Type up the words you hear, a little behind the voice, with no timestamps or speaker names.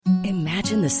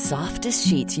Imagine the softest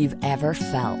sheets you've ever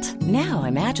felt. Now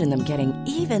imagine them getting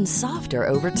even softer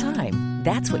over time.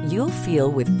 That's what you'll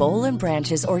feel with Boll and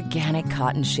Branch's organic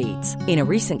cotton sheets. In a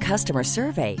recent customer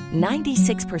survey,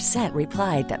 96%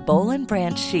 replied that Boll and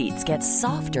Branch sheets get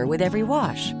softer with every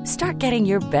wash. Start getting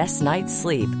your best night's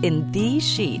sleep in these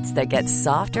sheets that get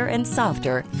softer and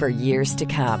softer for years to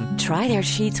come. Try their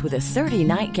sheets with a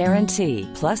 30-night guarantee.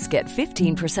 Plus, get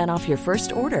 15% off your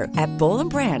first order at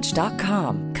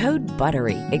bollandbranch.com. Code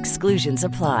BUTTERY. Exclusions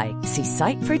apply. See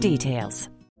site for details.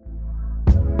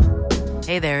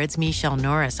 Hey there, it's Michelle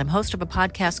Norris. I'm host of a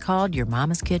podcast called Your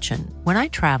Mama's Kitchen. When I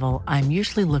travel, I'm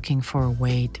usually looking for a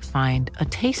way to find a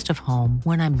taste of home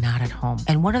when I'm not at home.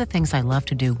 And one of the things I love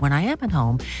to do when I am at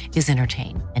home is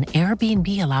entertain. And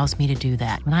Airbnb allows me to do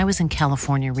that. When I was in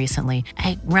California recently,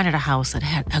 I rented a house that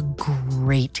had a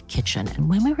great kitchen. And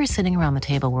when we were sitting around the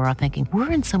table, we were all thinking, we're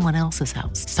in someone else's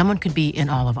house. Someone could be in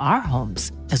all of our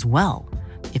homes as well.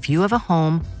 If you have a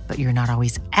home, but you're not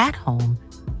always at home,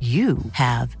 you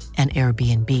have an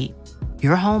Airbnb.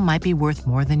 Your home might be worth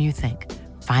more than you think.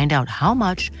 Find out how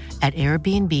much at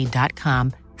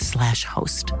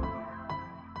airbnb.com/host.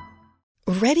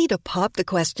 Ready to pop the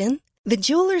question? The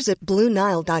jewelers at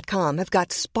BlueNile.com have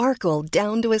got sparkle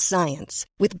down to a science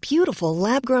with beautiful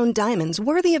lab-grown diamonds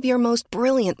worthy of your most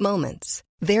brilliant moments.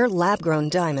 Their lab-grown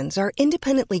diamonds are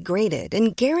independently graded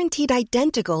and guaranteed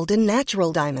identical to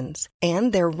natural diamonds,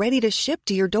 and they're ready to ship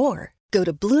to your door. Go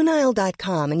to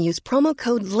BlueNile.com and use promo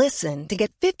code LISTEN to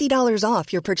get $50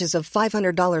 off your purchase of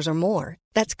 $500 or more.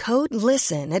 That's code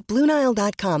LISTEN at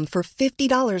BlueNile.com for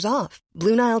 $50 off.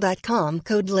 BlueNile.com,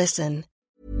 code LISTEN.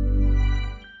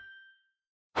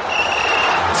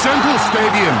 Central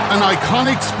Stadium, an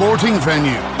iconic sporting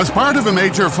venue. As part of a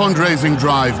major fundraising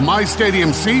drive, My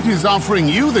Stadium Seat is offering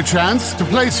you the chance to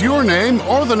place your name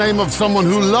or the name of someone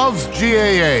who loves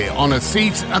GAA on a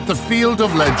seat at the Field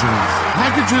of Legends.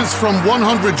 Packages from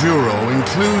 €100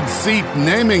 include seat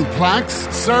naming plaques,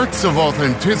 certs of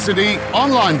authenticity,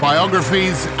 online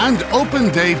biographies, and open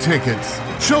day tickets.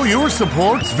 Show your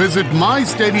support. Visit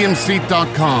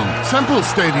mystadiumseat.com. Central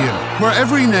Stadium, where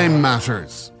every name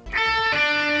matters.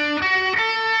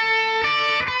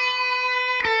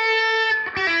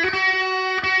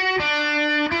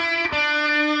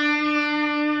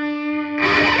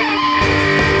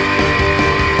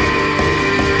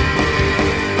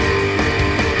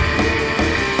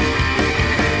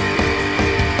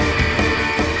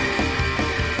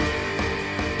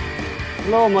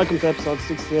 Hello and welcome to episode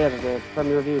 68 of the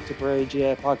Premier Review Tipperary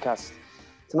GA podcast.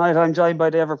 Tonight I'm joined by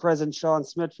the ever-present Sean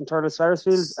Smith from Turles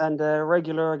Sarsfield and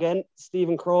regular again,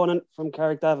 Stephen Cronin from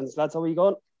Carrickdavins. Lads, how are you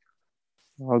going?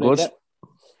 All good.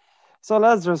 So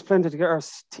lads, there's plenty to get our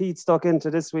teeth stuck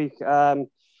into this week. The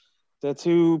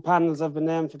two panels have been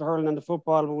named for the hurling and the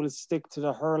football, but we'll stick to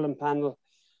the hurling panel.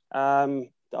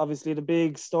 Obviously the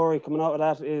big story coming out of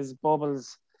that is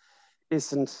Bubbles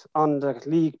isn't on the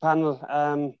league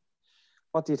panel.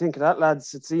 What do you think of that,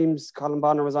 lads? It seems Colin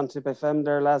Bonner was on Tip FM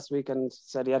there last week and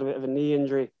said he had a bit of a knee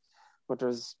injury, but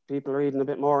there's people reading a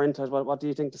bit more into it. What do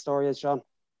you think the story is, Sean?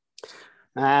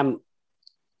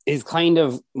 It's kind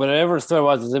of, whatever the story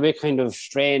was, it's a bit kind of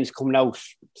strange coming out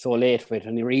so late with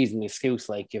any reason, excuse,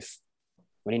 like if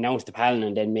when he announced the panel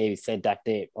and then maybe said that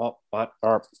day, what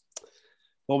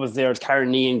was there? It's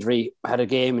carrying knee injury, had a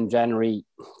game in January,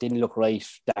 didn't look right,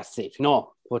 that's it.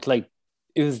 No, but like,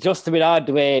 it was just a bit odd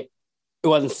the way it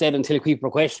wasn't said until people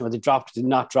were questioning whether it dropped, did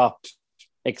not drop,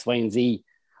 X, Y, and Z.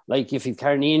 Like if he's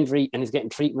carrying an injury and he's getting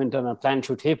treatment on a plan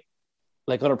through tip,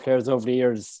 like other players over the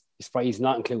years, it's probably he's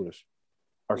not included,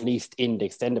 or at least in the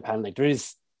extended panel. Like there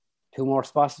is 2 more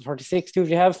spots to 36. Do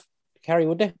you have to carry,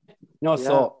 would they? No, yeah,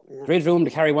 so there is room to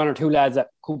carry 1 or 2 lads that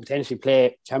could potentially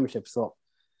play championship. So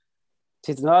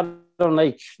it's not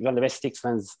unlike one of the best Sticks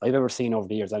fans I've ever seen over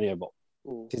the years anyway, but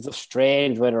it's just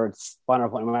strange whether it's Bonner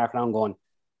putting a mark on going,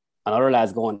 and other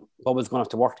lads going, Bubba's going to have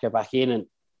to work to get back in, and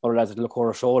other lads that look over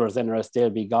their shoulders, then they'll still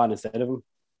be gone instead of him.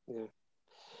 Yeah.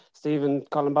 Stephen,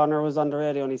 Colin Bonner was on the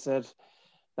radio and he said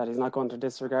that he's not going to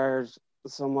disregard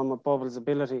someone with Bubba's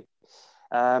ability.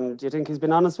 Do you think he's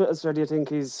been honest with us, or do you think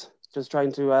he's just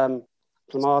trying to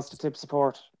plumose the tip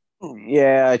support?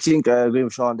 Yeah, I think I agree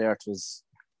with Sean there. It was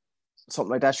something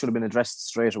like that should have been addressed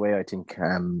straight away, I think.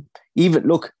 I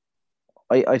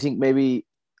think maybe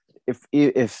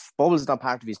if Bubbles is not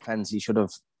part of his plans, he should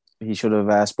have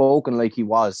spoken like he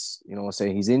was,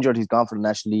 say he's injured, he's gone for the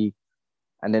National League,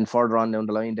 and then further on down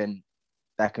the line, then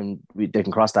they can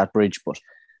cross that bridge. But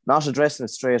not addressing it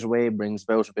straight away brings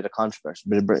about a bit of controversy,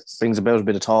 brings about a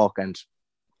bit of talk. And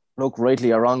look,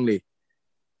 rightly or wrongly,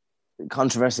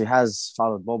 controversy has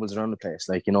followed Bubbles around the place.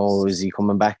 Like, is he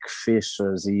coming back fit,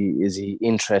 or is he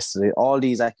interested? All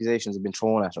these accusations have been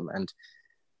thrown at him, and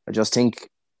I just think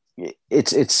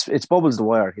it's Bubbles the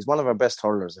Wire. He's one of our best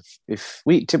hurlers. If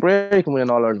Tipperary can win an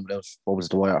All Ireland without Bubbles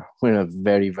the Wire, we're in a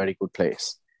very, very good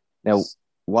place. Now,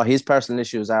 what his personal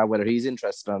issues are, whether he's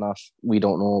interested or not, we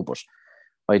don't know. But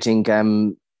I think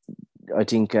that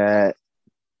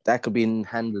could be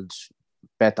handled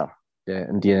better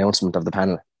in the announcement of the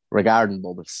panel regarding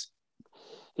Bubbles.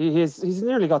 He's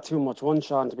nearly got too much one,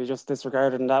 Sean, to be just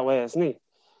disregarded in that way, isn't he?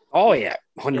 Oh yeah,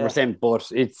 100%.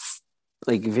 But it's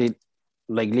like, if he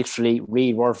literally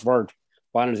read word for word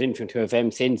Bonner's interview to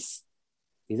FM since,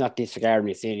 he's not disregarding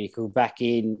me, saying he could go back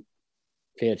in,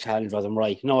 play a challenge with him,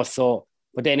 right? So,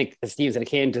 but then as Steve said, it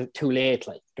came too late.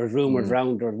 Like, there's rumours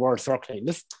around, there's words circulating.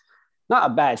 Just not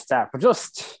a bad start, but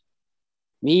just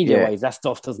media-wise, that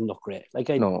stuff doesn't look great. Like,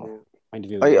 point of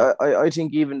view. I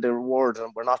think even the word,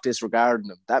 and we're not disregarding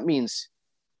him, that means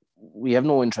we have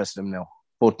no interest in him now.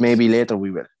 But maybe later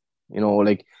we will.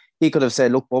 Like, he could have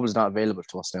said, look, Bubbles not available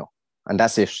to us now. And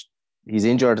that's it. He's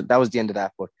injured. That was the end of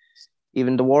that. But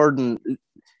even the wording,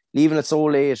 leaving it so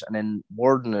late and then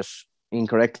wording it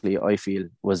incorrectly, I feel,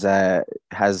 was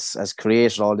has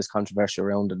created all this controversy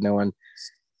around it now. And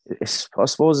I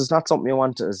suppose it's not something you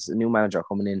want as a new manager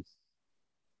coming in.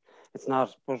 It's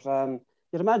not. But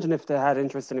you'd imagine if they had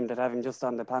interest in him, they'd have him just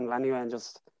on the panel anyway and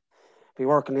just be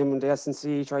working him in the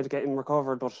S&C, try to get him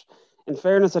recovered. But in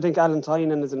fairness, I think Alan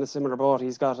Tynan is in a similar boat.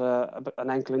 He's got an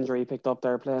ankle injury he picked up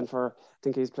there playing for, I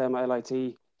think he's playing with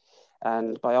LIT.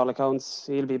 And by all accounts,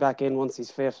 he'll be back in once he's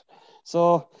fit.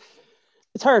 So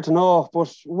it's hard to know,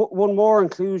 but one more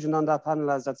inclusion on that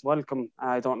panel, as that's welcome.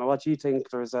 I don't know what you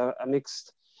think. There's a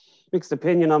mixed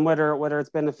opinion on whether it's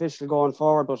beneficial going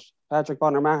forward, but Patrick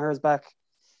Bonner-Maher is back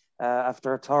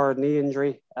after a torrid knee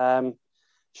injury.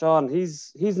 Sean,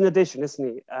 he's an addition,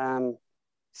 isn't he?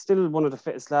 Still one of the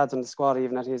fittest lads on the squad,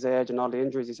 even at his age and all the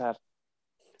injuries he's had.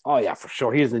 Oh yeah, for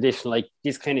sure. He's an addition. Like,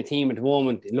 this kind of team at the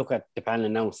moment, look at the panel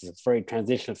announced, it's a very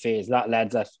transitional phase. A lot of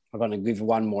lads that are going to give you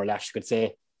one more lash, you could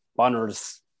say.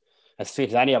 Bonner's as fit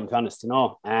as any of them, to be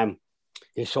honest,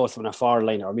 He showed some on a forward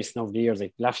line or missing over the years.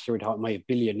 Like, last year we thought my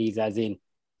billion needs as in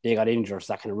they got injured,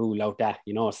 so that kind of rule out that,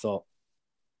 So,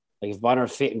 like, if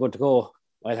Bonner's fit and good to go,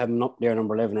 I'll have him up there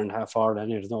number 11 and half forward,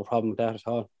 and there's no problem with that at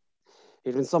all.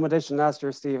 He'd been some addition last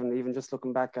year, Stephen. Even just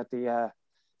looking back at the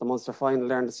Munster final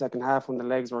there in the second half when the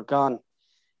legs were gone,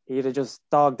 he'd have just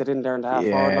dogged it in there in the half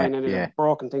forward line and he'd have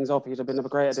broken things up. He'd have been a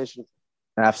great addition.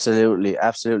 Absolutely.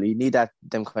 You need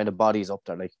them kind of bodies up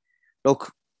there. Like,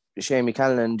 look, Shane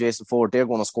McCallan and Jason Ford, they're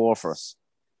going to score for us.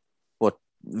 But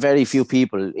very few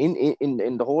people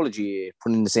in the whole of GA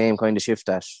put in the same kind of shift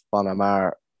that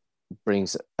Bonner-Maher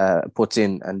puts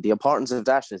in, and the importance of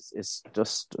that is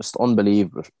just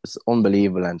unbelievable. It's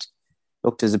unbelievable. And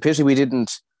look, there's a pity we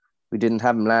didn't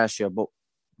have him last year, but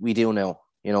we do now,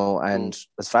 and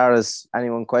as far as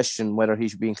anyone question whether he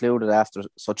should be included after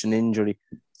such an injury,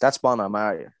 that's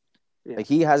Bonner-Maher. Like,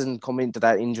 he hasn't come into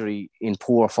that injury in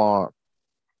poor form.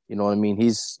 You know what I mean?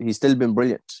 He's still been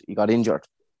brilliant. He got injured.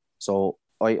 So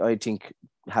I think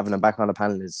having him back on the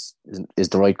panel is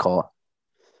the right call.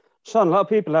 Sean, a lot of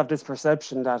people have this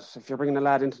perception that if you're bringing a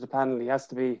lad into the panel, he has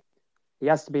to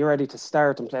be ready to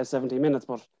start and play 70 minutes.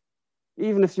 But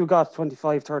even if you got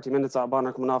 25, 30 minutes out of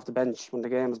Bonner coming off the bench when the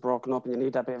game is broken up and you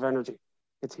need that bit of energy,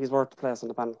 he's worth the place on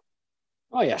the panel.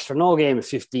 Oh yes, for no game is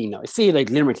 15 now. I see, like,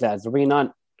 Limerick lads, they're bringing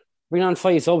on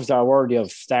 5 subs that are worthy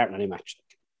of starting any match.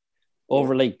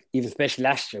 Over, like, even especially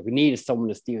last year, we needed someone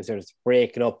to Stephen said, to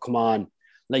break it up. Come on,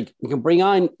 like, we can bring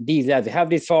on these lads. They have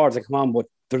these forwards that come on, but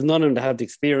there's none of them that have the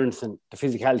experience and the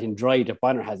physicality and drive that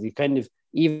Bonner has. He kind of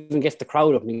even gets the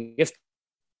crowd up and he gets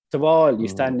the ball. You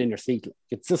stand in your seat. Like,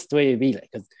 it's just the way it be, like,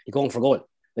 because you're going for goal.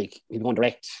 Like, he's going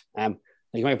direct. Like,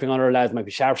 you might bring on other lads, might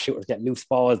be sharpshooters, get loose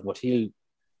balls, but he'll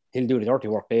do the dirty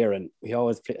work there, and he's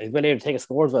well able to take a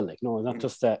score as well. Like, no, it's not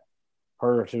just a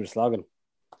hurler through the slogging.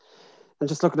 And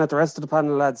just looking at the rest of the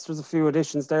panel, lads, there's a few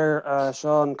additions there.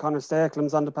 Sean, Conor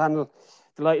Stakelam's on the panel.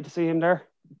 Delighted to see him there.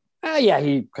 Yeah,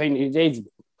 he's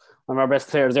one of our best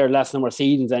players there the last number of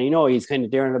seasons, and he's kind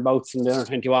of there in the bouts in the under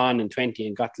 21 and 20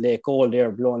 and got the late goal there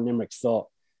blowing Limerick. So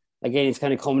again, he's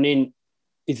kind of coming in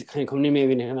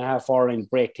maybe in a half hour and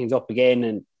break things up again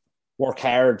and work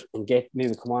hard and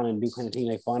come on and do kind of thing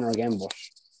like Bonner again. But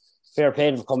fair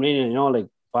play for coming in, and like,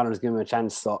 Bonner's giving him a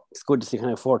chance. So it's good to see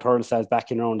kind of 4 third sides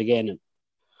back in around again, and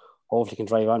hopefully can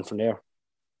drive on from there.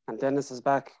 And Dennis is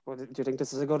back. Do you think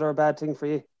this is a good or a bad thing for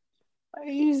you?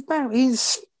 He's back.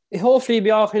 He's hopefully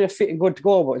be all kind of fit and good to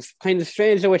go, but it's kind of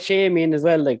strange with Shamey in as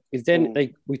well. Like, is then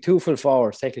like with 2 full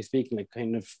forwards, technically speaking, like,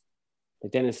 kind of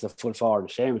Like Dennis is a full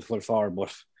forward, Shane is full forward,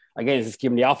 but again, it's just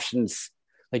giving the options.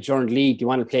 Like during the league, you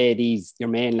want to play your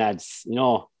main lads,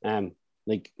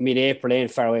 like mid-April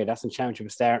ain't far away. That's when championship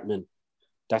is starting, and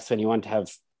that's when you want to have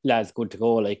lads good to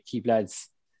go. Like keep lads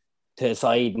to the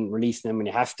side and release them when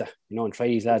you have to, and try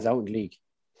these lads out in the league.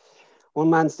 One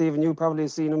man, Stephen, you probably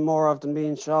have seen him more of than me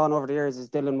and Sean over the years is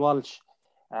Dylan Walsh.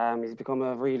 He's become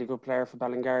a really good player for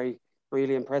Ballingarry.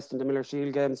 Really impressed in the Miller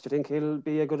Shield games. Do you think he'll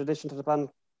be a good addition to the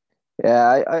panel?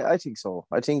 Yeah, I think so.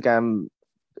 I think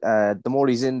the more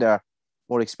he's in there,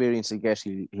 more experience he'll get.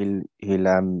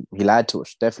 He'll add to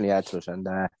it. Definitely add to it. And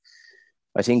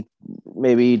I think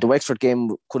maybe the Wexford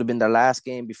game could have been their last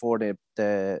game before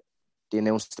they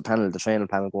announced the training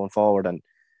panel going forward. And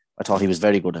I thought he was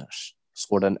very good at it.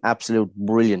 Scored an absolute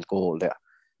brilliant goal there,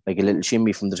 like a little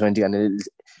shimmy from the 20, and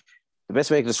the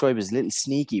best way to describe it is a little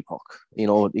sneaky puck.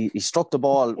 He struck the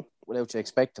ball without you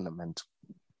expecting him, and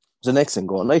it was an excellent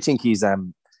goal. And I think he's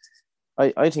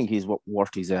I think he's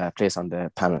worth his place on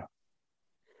the panel.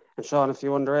 And Sean, if you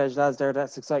underage lads there,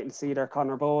 that's exciting to see there.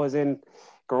 Conor Bowe is in,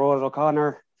 Gerard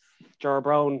O'Connor, Jar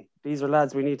Brown. These are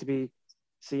lads we need to be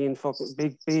seeing fucking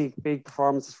big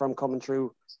performances from coming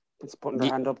through. It's putting their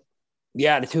hand up.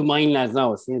 Yeah, the two mine lads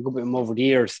now. I've seen a good bit of them over the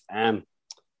years.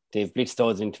 They've blitzed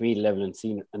those intermediate level and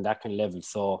seen and that kind of level.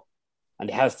 So, and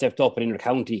they have stepped up in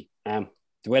inter-county. They're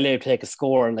well able to take a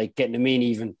score and like getting them in,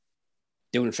 even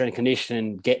doing a training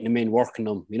conditioning, getting them in, working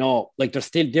them. Like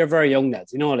they're very young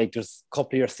lads. Like there's a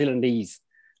couple of years still in these.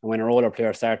 And when our older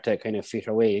players start to kind of fit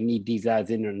our way, you need these lads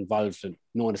in there involved and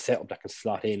knowing the setup that can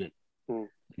slot in. And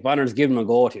Bonner's giving them a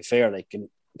go, to be fair. Like, and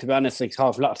to be honest, like a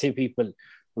lot of people.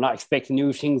 We're not expecting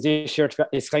new things this year.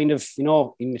 It's kind of,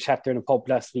 in the chat there in the pub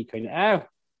last week, kind of,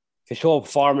 if you show a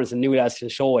performance and new lads can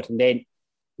show it, and then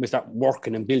we start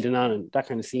working and building on, and that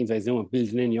kind of seems like it's doing,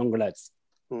 building in younger lads.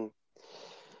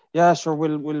 Yeah, sure.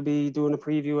 We'll be doing a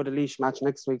preview of the Laois match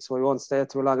next week, so we won't stay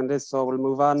too long on this. So we'll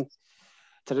move on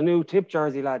to the new tip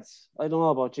jersey, lads. I don't know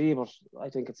about you, but I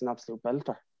think it's an absolute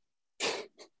belter.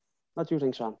 What do you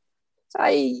think, Sean?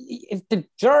 The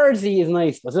jersey is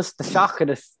nice, but just the shock of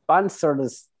the sponsor,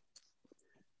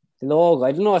 the logo.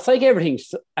 I don't know. It's like everything.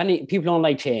 People don't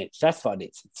like change. That's what it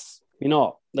is. It's,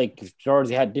 like if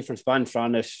jersey had different sponsor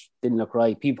on it, didn't look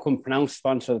right. People couldn't pronounce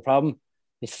sponsor. The problem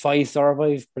is 5 star,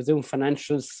 I presume,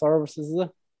 financial services. Is it?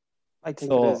 I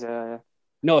think it is. Yeah.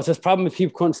 No, it's just problem if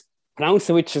people couldn't pronounce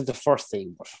it, which is the first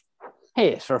thing. But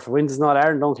hey, sure, for wins is not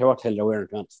Ireland. Don't care what the hell they're wearing,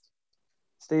 to be honest.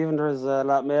 Stephen, there's a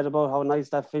lot made about how nice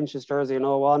that Finch's jersey in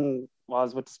 01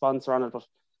 was with the sponsor on it, but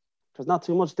there's not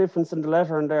too much difference in the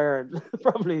letter in there.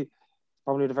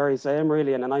 probably the very same,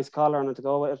 really, and a nice collar on it to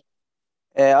go with it.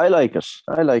 I like it.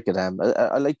 I like it.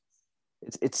 I like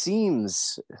it. It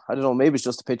seems, I don't know, maybe it's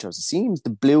just the pictures. It seems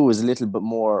the blue is a little bit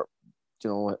more, a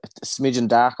smidgen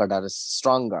darker, that is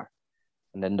stronger,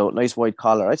 and then the nice white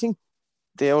collar. I think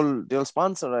they'll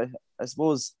sponsor. I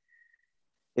suppose.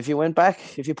 If you went back,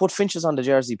 if you put Finches on the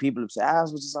jersey, people would say,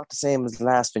 it was not the same as the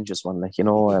last Finches one. Like,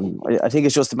 I think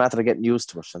it's just a matter of getting used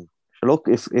to it. And look,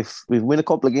 if we win a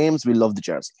couple of games, we love the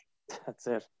jersey. That's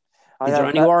it. Is there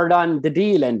any word on the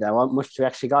deal and how much you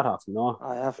actually got off? No,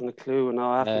 I haven't a clue. No,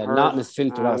 I haven't heard. Not in this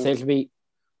filter.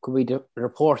 Could we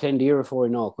report end of year before we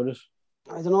know? Could it?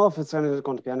 I don't know if it's going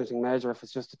to be anything major. If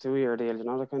it's just a 2-year deal,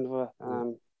 that kind of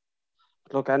a.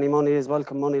 Look, any money is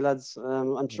welcome money, lads.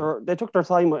 I'm sure they took their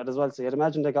time with it as well, so you'd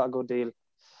imagine they got a good deal.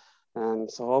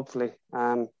 So hopefully.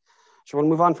 Sure, we'll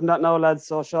move on from that now, lads.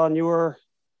 So, Sean, you were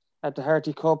at the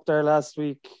Harty Cup there last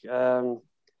week.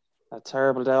 A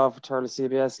terrible day off for Thurles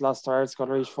CBS. Lost to Arts, got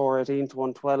reached 4-18 to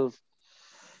 112.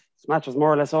 This match was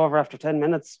more or less over after 10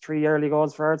 minutes. 3 early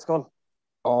goals for Artskull.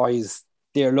 He's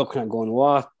there looking at going,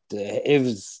 what? It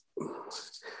was...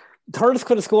 Thurles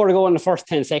could have scored a goal in the first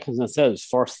 10 seconds themselves,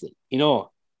 firstly,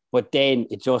 but then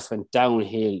it just went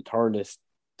downhill. Thurles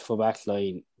full back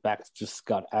line, back just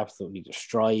got absolutely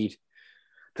destroyed.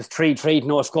 Just 3-3,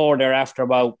 no score there after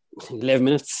about 11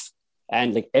 minutes.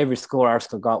 And like every score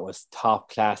Arsenal got was top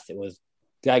class. It was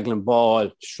diagonal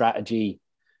ball, strategy,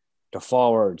 the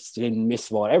forwards, they didn't miss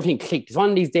ball. Everything clicked. It's one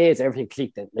of these days, everything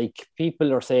clicked. Like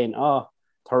people are saying,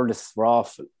 Thurles were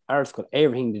awful. Arsenal,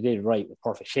 everything they did right was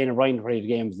perfect. Shane O'Brien played the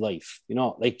game of his life,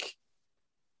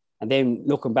 and then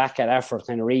looking back at effort,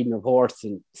 kind of reading reports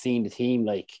and seeing the team,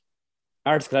 like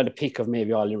Arsenal had a pick of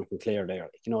maybe all Limerick and Clare there,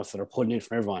 so they're pulling in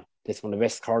from everyone. This one of the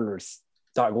best curlers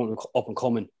started going up and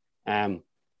coming.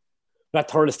 That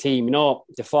Thurles team,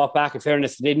 they fought back. In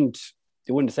fairness, they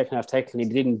won the second half technically.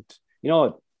 They didn't, they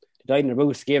died in their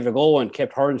boots, gave it a go and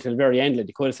kept hurling till the very end.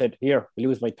 They could have said, here, we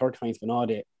lose by 30 points, but no,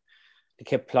 they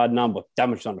kept plodding on, but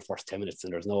damaged on the first 10 minutes,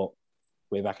 and there's no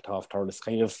way back at half. Thurles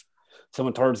kind of some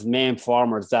of Thurles' main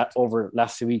performers that over the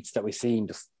last few weeks that we've seen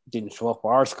just didn't show up.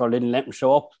 Arskell didn't let them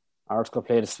show up. Arskell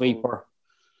played a sweeper.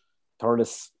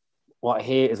 Thurles, what I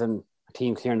hate is when a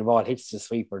team clearing the ball hits the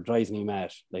sweeper, drives me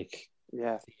mad. Like,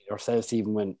 yourselves,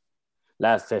 even when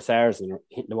lads play SARS and are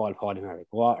hitting the ball, podium, like,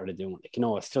 what are they doing?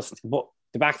 Like, it's just, but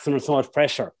the backs under so much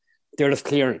pressure, they're just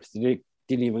clearing it. They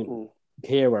didn't even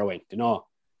care where I went,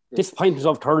 Disappointment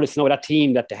of Thurles, that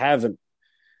team that they have, and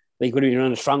like would have been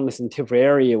one of the strongest in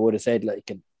Tipperary, would have said,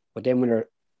 like, but then when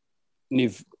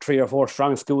you've 3 or 4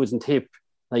 strong schools in Tip,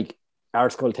 like our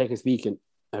school, technically speaking,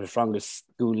 are the strongest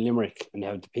school in Limerick, and they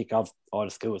have to pick off all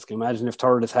the schools. Can you imagine if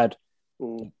Thurles had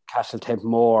Cashel, Temp,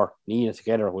 Moore, Nina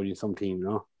together, would you some team,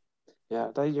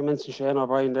 Yeah, you mentioned Shane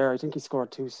O'Brien there. I think he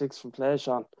scored 2-6 from play,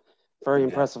 Sean. Very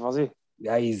impressive, was he?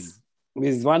 Yeah, he's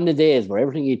one of the days where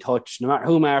everything he touched, no matter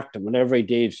who marked him, whatever he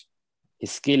did,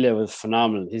 his skill was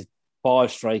phenomenal. His ball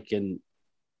striking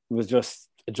was just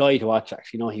a joy to watch,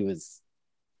 actually. He was,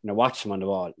 watch him on the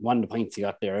ball. One of the points he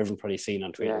got there, everyone probably seen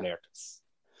on Twitter there.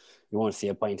 You won't see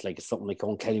a point like it's something like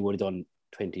Owen Kelly would have done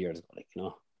 20 years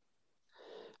ago,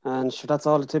 And sure, that's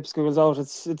all the Tip schools out.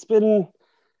 It's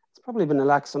probably been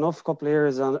lax enough a couple of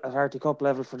years at Harty Cup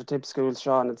level for the Tip schools,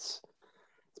 Sean. It's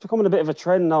becoming a bit of a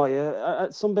trend now.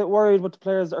 Some bit worried with the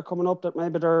players that are coming up that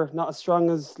maybe they're not as strong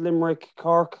as Limerick,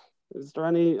 Cork. Is there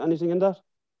anything in that?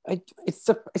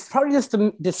 It's probably just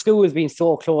the schools being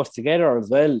so close together as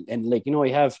well, and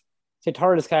you have, say,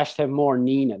 Thurles, Cash, have more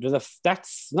Nina.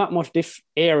 That's not much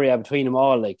area between them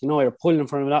all. You're pulling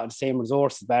from a lot of the same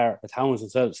resources bar the towns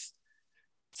themselves.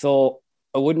 So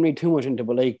I wouldn't read too much into,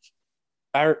 but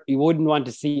you wouldn't want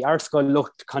to see our school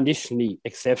looked conditionally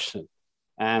exceptional.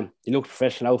 They looked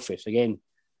professional outfit again.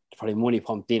 Probably money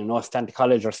pumped in, and Stanley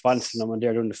College are sponsoring them and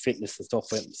they're doing the fitness and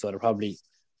stuff with them. So they're probably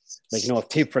if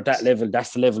Tipper at that level,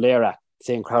 that's the level they're at.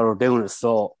 Same crowd are doing it.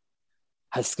 So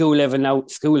has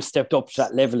school stepped up to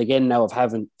that level again now of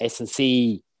having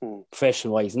S&C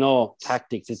professional wise? No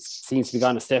tactics. It seems to be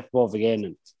gone a step above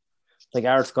again. And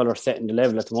our school are setting the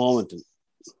level at the moment. And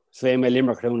same way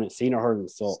Limerick are doing it, senior hurling.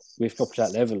 So we've up to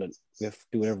that level and we have to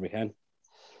do whatever we can.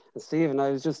 And Stephen, I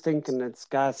was just thinking, it's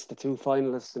gas, the 2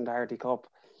 finalists in the Harty Cup.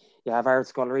 You have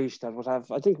Ardscoil Reach that would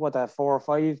have, I think, 4 or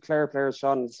 5 Clare players,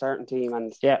 Sean, in the starting team,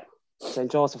 and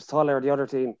St. Joseph's Tuller, the other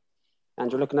team.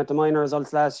 And you're looking at the minor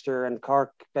results last year, and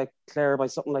Cork beat Clare by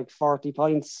something like 40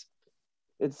 points.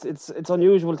 It's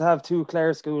unusual to have 2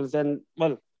 Clare schools then,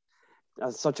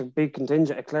 as such a big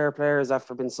contingent of Clare players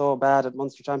after being so bad at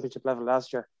Munster Championship level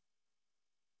last year.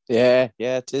 Yeah,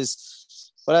 it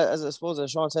is. But as I suppose, as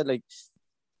Sean said,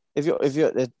 if you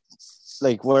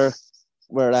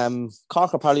where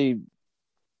Cork are probably,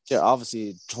 they're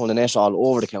obviously throwing the net all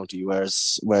over the county,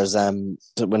 whereas when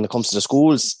it comes to the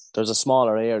schools, there's a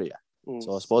smaller area.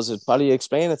 So I suppose it probably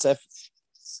explain itself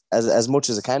as much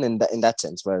as it can in that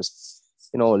sense. Whereas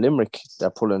Limerick, they're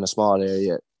pulling a small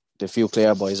area. The few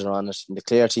Clare boys are on it, and the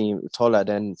Clare team, Tulla,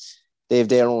 then they have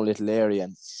their own little area,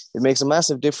 and it makes a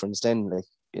massive difference. Then,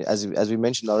 as we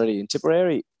mentioned already, in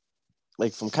Tipperary,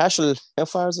 from Cashel, how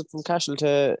far is it from Cashel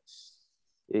to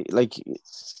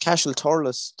Cashel,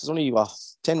 Thurles? There's only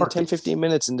 10, 15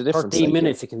 minutes in the difference. 13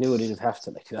 minutes you can do it in half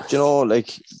to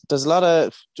there's a lot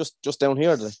of just down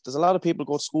here. There's a lot of people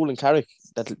go to school in Carrick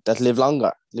that live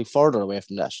longer, further away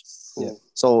from that. Yeah.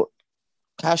 So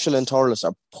Cashel and Thurles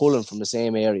are pulling from the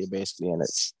same area basically, and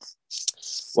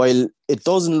while it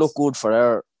doesn't look good for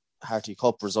our Harty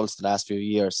Cup results the last few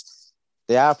years,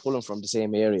 they are pulling from the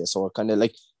same area. So kind of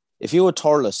if you were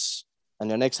Thurles and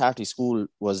your next Harty school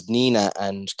was Nina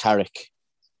and Carrick,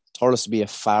 Thurles would be a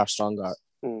far stronger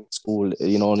school,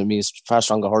 you know what I mean? It's a far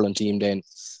stronger hurling team then.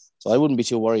 So I wouldn't be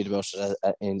too worried about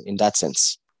it in that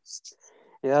sense.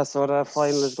 Yeah, so the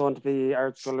final is going to be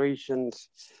Ardscoil Reach and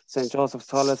St. Joseph's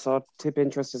Tulla, so Tip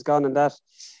interest is gone in that.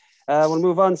 We'll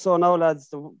move on. So now, lads,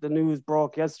 the news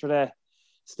broke yesterday,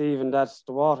 Stephen, that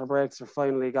the water breaks are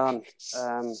finally gone.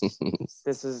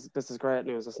 This is great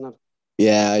news, isn't it?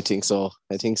 Yeah, I think so.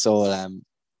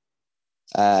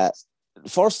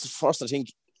 First, I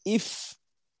think if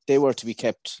they were to be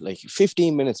kept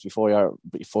 15 minutes before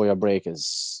your break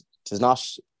is not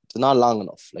long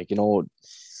enough.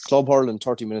 Club hurling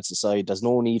 30 minutes aside, there's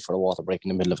no need for a water break in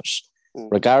the middle of it,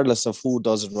 regardless of who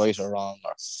does it right or wrong.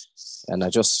 And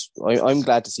I'm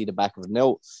glad to see the back of it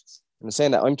now. I'm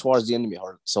saying that I'm towards the end of my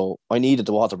hurl, so I needed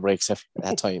the water breaks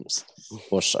at times,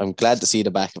 but I'm glad to see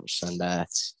the back of it.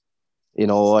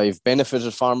 And I've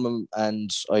benefited from them,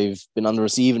 and I've been on the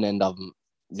receiving end of them,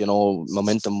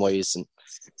 momentum wise, and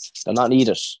they're not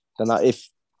needed. They're not.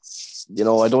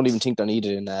 I don't even think they're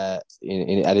needed at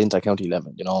inter-county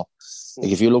level,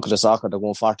 Like if you look at the soccer, they're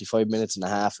going 45 minutes and a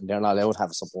half and they're not allowed to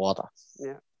have some water.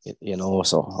 Yeah.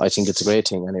 So I think it's a great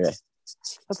thing anyway.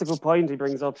 That's a good point he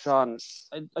brings up, Sean.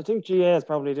 I think GA is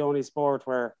probably the only sport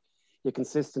where you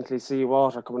consistently see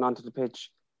water coming onto the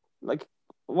pitch. Like,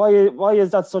 why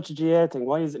is that such a GA thing?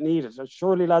 Why is it needed?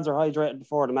 Surely lads are hydrated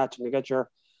before the match and you get your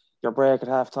break at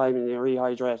half time and you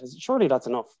rehydrate. Surely that's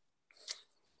enough.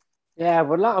 Yeah,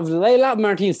 but a lot of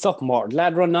our teams suck more. The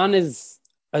lad run on is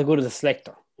as good as a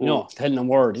selector, telling them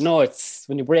word. It's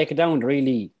when you break it down, the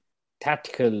really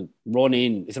tactical run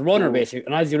in. It's a runner basically,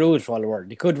 and as you rule for all the word.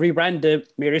 You could rebrand the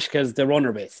Mirishka as the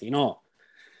runner basically,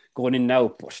 going in and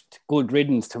out, but good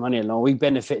riddance to many. We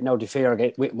benefit now to fair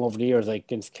with them over the years, like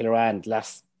against Killarand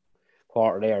last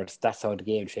quarter there. That's how the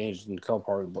game changed in the club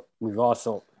hurl. But we've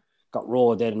also got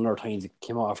Rowe then and other times it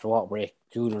came out after water break,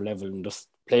 junior level, and just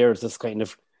players just kind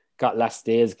of got last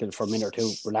days for a minute or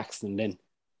two, relaxing, and then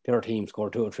the other team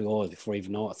scored 2 or 3 goals before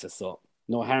even noticed it. So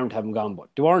no harm to have them gone, but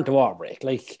they weren't a water break.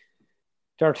 Like,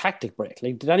 they're a tactic break.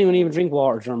 Like, did anyone even drink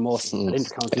water during most at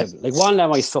inter-county level? Like, one of them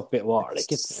might suck a bit of water.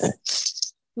 Like, it's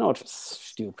just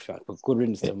stupid, but good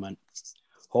riddance to them, man.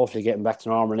 Hopefully getting back to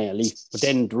normal now at least. But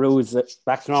then the rules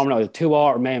back to normal now. 2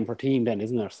 water men per team then,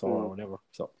 isn't there? So or whatever.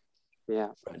 So yeah.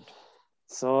 Right.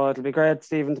 So it'll be great,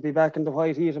 Stephen, to be back in the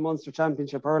white heat of Munster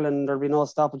Championship hurling. There'll be no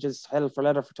stoppages, hell for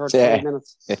leather for 35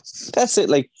 minutes. Yeah. That's it.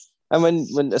 Like, and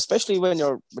when especially when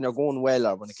you're going well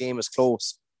or when the game is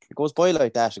close, it goes by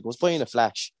like that. It goes by in a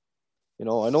flash. I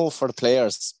know for the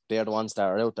players, they're the ones that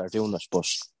are out there doing it. But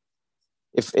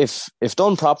if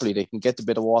done properly, they can get a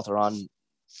bit of water on.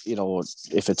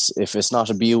 If it's not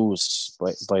abused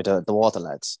by the water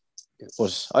lads.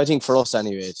 But I think for us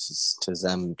anyway, it's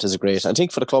a great. I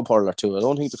think for the club hurler too. I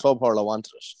don't think the club hurler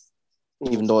wanted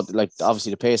it, even though like obviously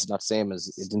the pace is not the same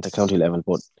as at inter-county level.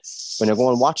 But when you're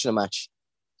going watching a match,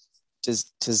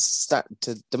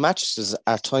 the match is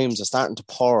at times are starting to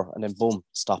pour and then boom,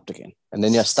 stopped again, and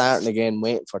then you're starting again,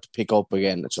 waiting for it to pick up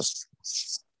again. It's just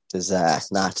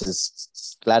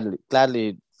glad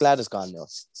it's gone now.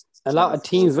 A lot of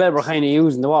teams were kind of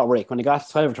using the water break when they got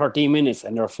 12 or 13 minutes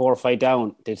and they're 4 or 5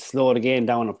 down. They'd slow the game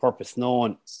down on purpose,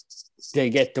 knowing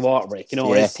they get the water break.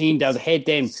 This team down the head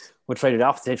then would try the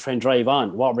opposite, try and drive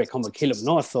on. Water break come and kill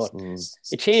them. So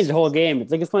it changed the whole game. It's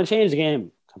going to change the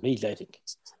game completely, I think.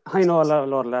 I know a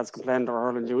lot of lads complained they were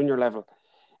hurling junior level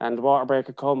and the water break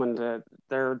would come and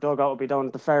their dugout would be down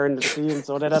at the far end of the field,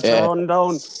 so they'd have to run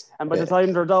down. And by the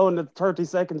time they're down, the 30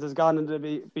 seconds is gone and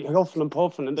they'd be huffing and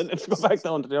puffing and then they'd go back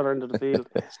down to the other end of the field.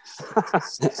 But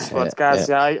it's gas,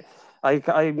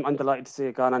 I'm delighted to see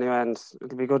it gone anyway, and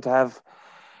it'll be good to have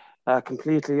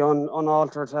completely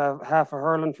unaltered half a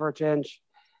hurling for a change.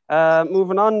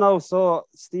 Moving on now, so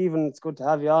Stephen, it's good to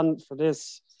have you on for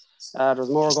this. There's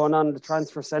more going on in the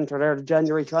transfer centre there, the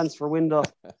January transfer window,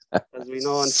 as we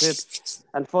know on tip.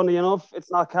 And funny enough, it's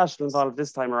not Cashel involved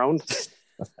this time around.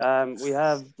 We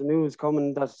have the news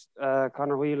coming that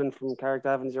Conor Whelan from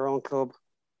Carrickavens, your own club,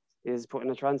 is putting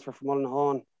a transfer from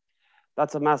Mullinahone.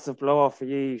 That's a massive blow for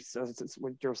you. So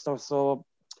you're so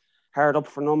hard up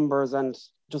for numbers, and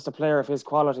just a player of his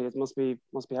quality, it must be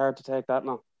hard to take that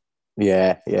now.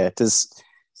 Yeah. It is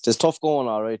tough going,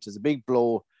 all right. It's a big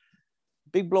blow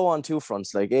on 2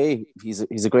 fronts. Like, he's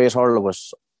a great hurler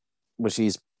with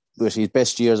his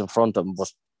best years in front of him,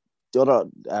 but the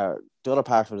other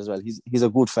part of it as well, he's a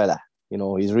good fella.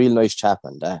 He's a real nice chap,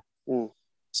 and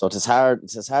so it's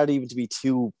hard even to be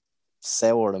too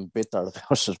sour and bitter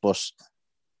about it.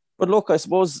 But look, I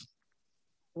suppose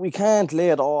we can't lay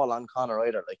it all on Conor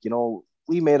either. Like,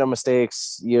 we made our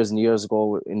mistakes years and years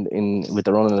ago in with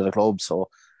the running of the club. So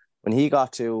when he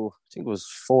got to, I think it was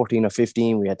 14 or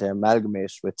 15, we had to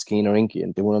amalgamate with Skeena Rinky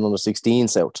and do one under 16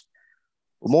 South.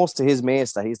 But most of his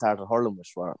mates that he started hurling with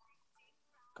were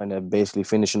kind of basically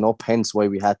finishing up, hence why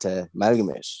we had to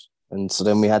amalgamate. And so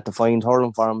then we had to find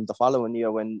hurling for him the following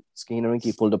year when Skeena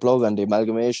Rinky pulled the plug on the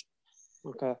amalgamation.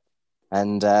 Okay.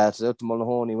 And out to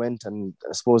Mullinahone he went, and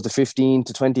I suppose the 15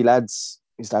 to 20 lads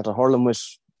he started hurling with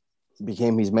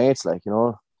became his mates,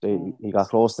 he got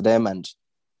close to them. And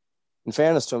in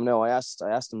fairness to him now, I asked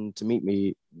him to meet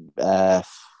me. I'm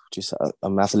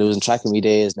after losing track of me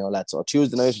days now, lads. So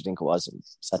Tuesday night, I think it was, and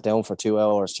sat down for 2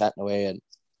 hours chatting away, and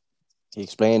he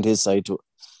explained his side to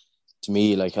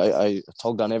me. Like, I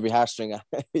tugged on every heartstring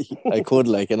I could,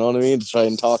 like, you know what I mean, to try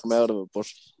and talk him out of it. But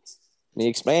he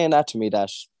explained that to me, that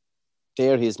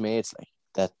they're his mates, like,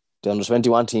 that the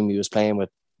under-21 team he was playing with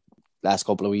last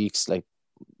couple of weeks, like,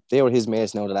 they were his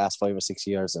mates now the last 5 or 6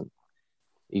 years, and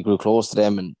he grew close to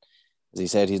them. And as he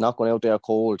said, he's not going out there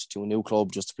cold to a new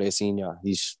club just to play senior.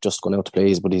 He's just going out to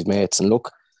play with his mates. And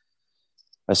look,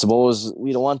 I suppose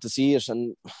we don't want to see it.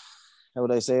 And how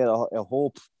would I say it? I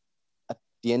hope at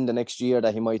the end of next year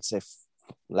that he might say,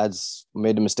 lads,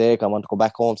 made a mistake. I want to go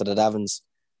back home to the Davins.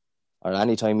 Or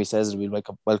any time he says it, we'll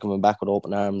welcome him back with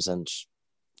open arms. And,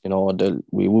 you know,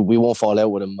 we won't fall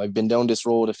out with him. I've been down this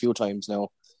road a few times now,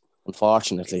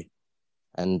 unfortunately.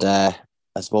 And I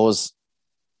suppose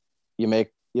you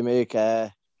make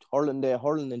hurling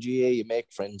and GA, you make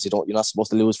friends. You're not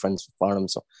supposed to lose friends for them.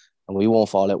 So, and we won't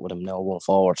fall out with him now going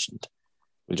forward. And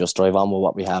we'll just drive on with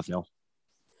what we have now.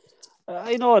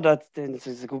 I know that this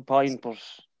is a good point, but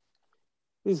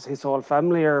his whole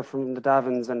family are from the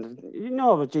Davins,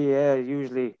 and with GA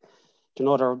usually,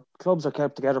 their clubs are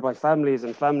kept together by families,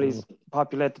 and families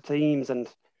populate the teams. And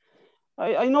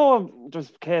I know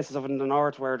there's cases of in the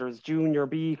north where there's junior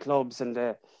B clubs, and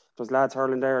there's lads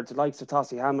hurling there. The likes of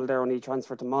Tossie Hamill there when he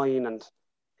transferred to mine, and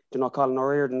Colin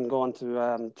O'Riordan going to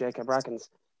JK Brackens.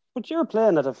 But you're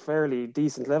playing at a fairly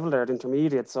decent level there at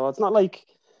intermediate, so it's not like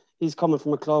he's coming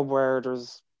from a club where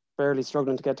there's barely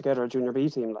struggling to get together a junior B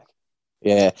team. Like,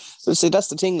 yeah, so see, that's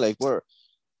the thing. Like, I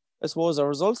suppose our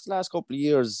results the last couple of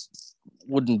years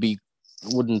wouldn't do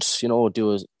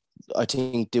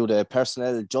the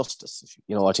personnel justice.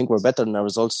 I think we're better than our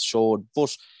results showed.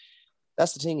 But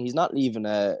that's the thing. He's not leaving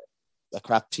a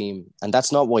crap team, and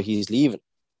that's not why he's leaving.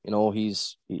 He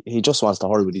just wants to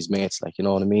hurl with his mates. Like, you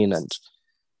know what I mean? And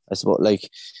I suppose, like,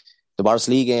 the Boris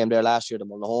Lee game there last year, the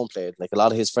Mullinahone played, like, a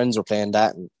lot of his friends were playing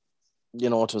that, and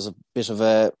it was a bit of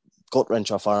a gut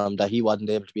wrencher for him that he wasn't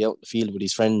able to be out in the field with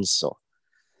his friends. So,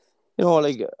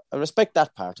 like, I respect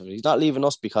that part of it. He's not leaving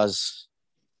us because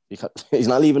he's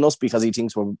not leaving us because he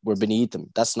thinks we're beneath him.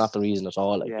 That's not the reason at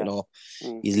all. Like,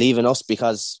 he's leaving us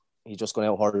because he's just going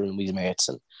out hurling with his mates.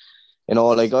 And,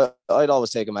 like, I'd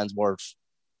always take a man's word,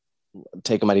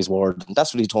 take him at his word. And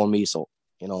that's what he told me. So,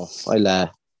 I'll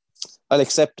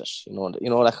accept it,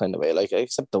 that kind of way. Like, I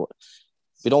accept that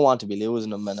we don't want to be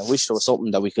losing him, and I wish there was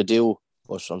something that we could do,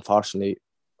 but unfortunately,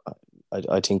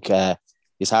 I think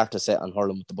it's hard to set on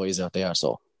hurling with the boys out there.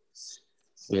 So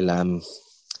we'll I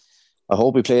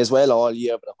hope he plays well all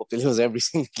year, but I hope he lose every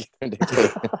single game they play.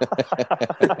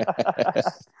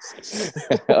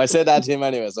 I said that to him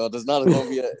anyway, so it's not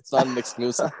an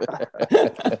exclusive.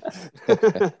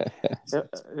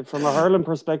 From a hurling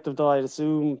perspective, though, I'd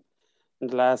assume in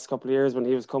the last couple of years when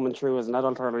he was coming through as an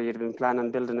adult hurler, you'd have been planning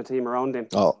on building a team around him.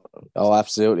 Oh,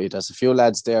 absolutely. There's a few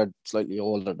lads there slightly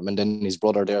older than him, and then his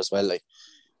brother there as well. Like,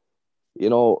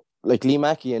 like Lee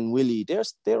Mackey and Willie,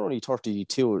 they're only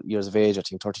 32 years of age, I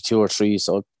think 32 or 3.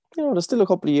 So, there's still a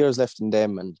couple of years left in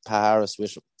them, and Pa Harris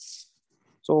with them.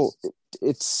 So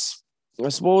it's, I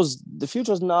suppose, the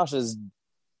future's not as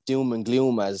doom and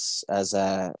gloom as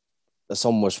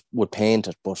some would paint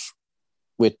it, but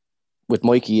with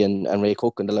Mikey and Ray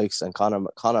Cook and the likes, and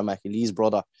Conor Mackey, Lee's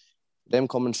brother, them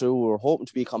coming through, we're hoping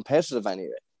to be competitive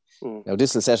anyway. Now,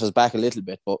 this will set us back a little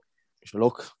bit, but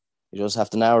look, you just have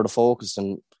to narrow the focus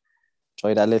and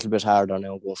try that a little bit harder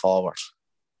now going forward.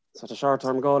 So the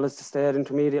short-term goal is to stay at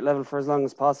intermediate level for as long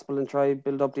as possible and try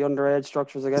build up the underage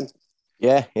structures again.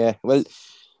 Yeah. Well,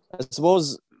 I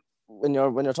suppose when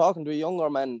you're talking to a younger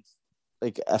man,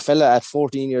 like a fella at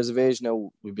 14 years of age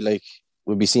now, would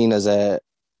be seen as an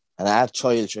ad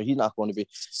child. Sure, he's not going to be.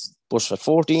 But at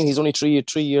 14, he's only three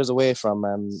years away from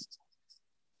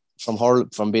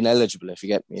being eligible, if you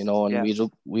get me.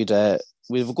 And we'd have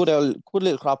a good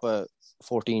little crop of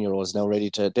 14-year-olds now ready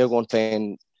to. They're going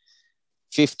playing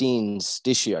 15s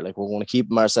this year. Like, we're going to keep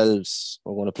them ourselves.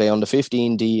 We're going to play on the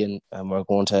 15D, and we're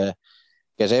going to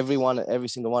get every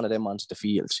single one of them onto the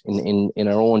field in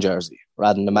our own jersey,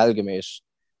 rather than amalgamate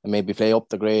and maybe play up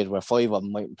the grade where 5 of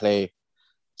them might play.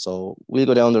 So we'll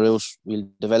go down the route. We'll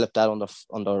develop that on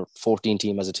the 14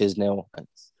 team as it is now, and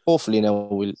hopefully now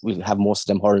we'll have most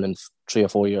of them hurling in 3 or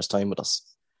 4 years' time with us.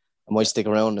 I might stick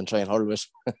around and try and hurl with.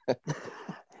 You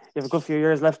have a good few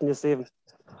years left in you, Stephen.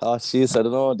 Oh, jeez, I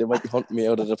don't know. They might be hunting me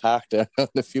out of the park there in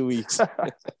a few weeks.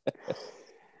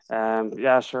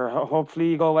 Yeah, sure.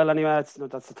 Hopefully you go well anyway.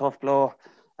 That's a tough blow.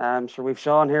 Sure, we've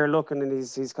Sean here looking, and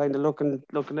he's kind of looking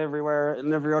everywhere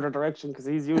in every other direction, because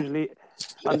he's usually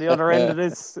on the other end of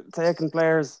this, taking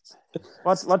players.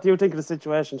 What do you think of the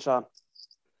situation, Sean?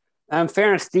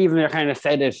 Fairness, Stephen, you kind of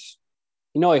said it.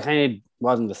 He kind of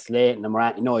wasn't the slate and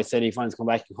the he said if he wants to come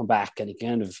back, he can come back, and he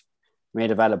kind of made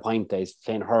a valid point that he's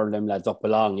trying to hurl them lads up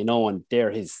along, and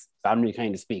they're his family,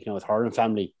 kind of speak. It's hurling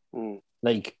family.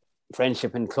 Like,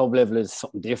 friendship in club level is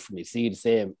something different. You see the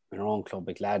same in our own club,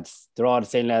 like lads, they're all the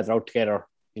same lads out together,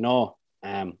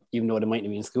 even though they might not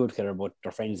be in school together, but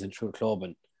they're friends in through the club,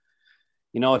 and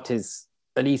it is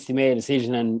at least he made a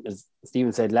decision, and as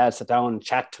Stephen said, lads sat down and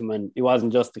chat to him, and it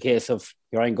wasn't just the case of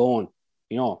here I'm going,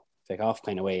 take off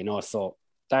kind of way, so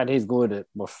that is good.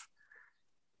 But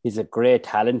he's a great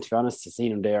talent, to be honest, to see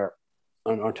him there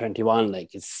on 21.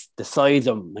 Like, it's the size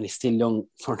of him, and he's still young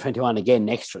for 21 again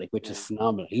next year, like, which is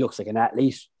phenomenal. He looks like an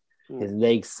athlete. His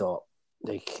legs, so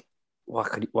like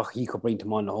what he could bring to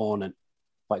Mullinahone, and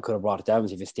what could have brought it down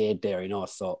if he stayed there,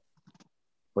 so.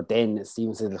 But then, as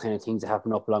Stephen said, the kind of things that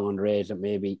happen up along underage that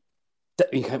maybe that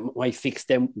we might fix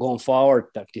them going forward,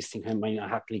 that this thing might not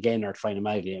happen again, or trying to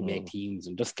make teams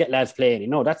and just get lads playing.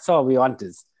 That's all we want,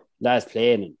 is lads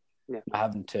playing and not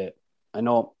having to,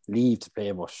 leave to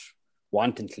play, but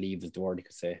wanting to leave is the word you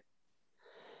could say.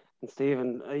 And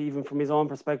Stephen, even from his own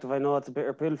perspective, I know it's a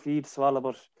bitter pill for you to swallow,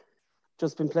 but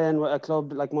just been playing with a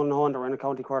club like Mullinahone that were in a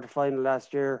county quarter final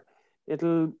last year,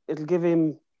 it'll give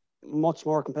him much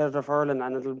more competitive hurling,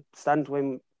 and it'll stand to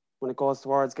him when it goes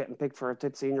towards getting picked for a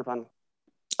tip senior panel.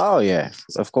 Oh yeah,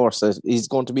 of course. He's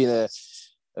going to be in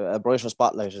a brighter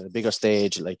spotlight at a bigger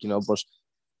stage, but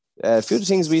a few of the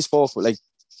things we spoke with, like,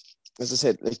 as I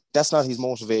said, like, that's not his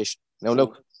motivation. Now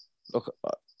look,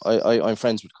 I'm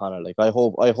friends with Conor. Like, I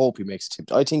hope he makes a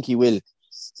tip. I think he will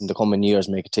in the coming years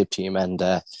make a tip team, and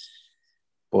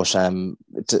but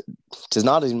it is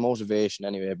not his motivation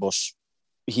anyway, but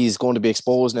he's going to be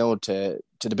exposed now to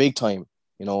the big time,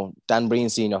 Dan Breen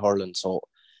senior hurling. So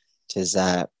it is,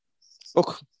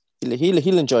 look,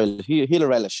 he'll enjoy it. He'll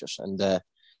relish it. And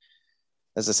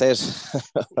as I said,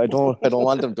 I don't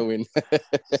want him to win.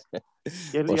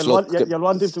 You'll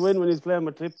want him to win when he's playing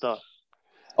with Tip, though.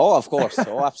 Oh, of course.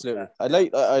 Oh, absolutely.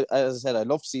 As I said, I'd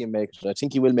love to see him make it. I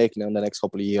think he will make it now in the next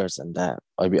couple of years, and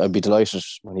I'd be delighted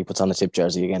when he puts on a Tip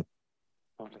jersey again.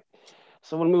 Lovely.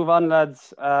 So we'll move on,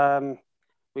 lads.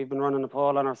 We've been running a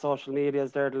poll on our social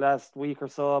medias there the last week or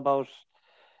so about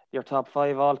your top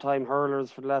 5 all-time hurlers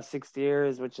for the last 60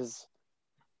 years, which is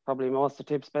probably most of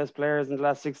Tip's best players in the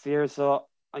last 60 years. So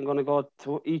I'm going to go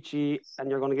to each, and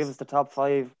you're going to give us the top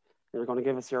 5, and you're going to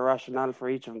give us your rationale for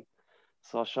each of them.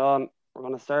 So, Sean, we're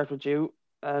going to start with you,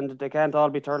 and they can't all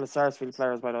be Thurles Sarsfield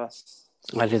players, by the way.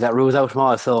 Well, that rules out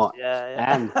tomorrow, so...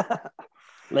 Yeah.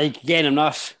 Like, again,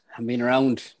 I've been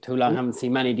around too long, haven't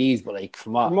seen many of these, but like,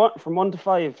 from 1 to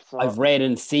 5. So. I've read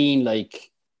and seen,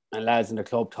 like, and lads in the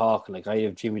club talking, like, I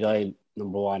have Jimmy Dial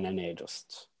number 1, and they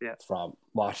just, from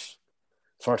what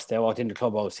first day I walked in the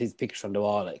clubhouse, his picture on the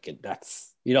wall, like,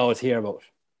 that's, you'd always hear about,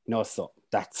 so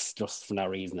that's just for that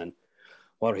reason. And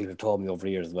what people told me over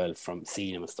the years as well, from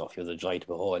seeing him and stuff, he was a joy to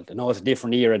behold. I know it's a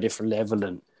different era, a different level,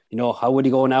 and, how would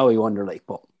he go now, you wonder, like,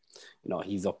 but,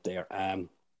 he's up there.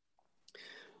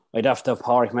 I'd have to have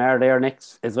Pádraig Maher there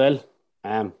next as well.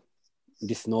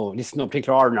 This is no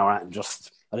particular order now.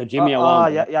 Just I'd have Jimmy at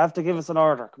 1. Yeah, you have to give us an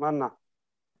order. Come on now.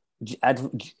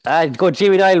 I'd go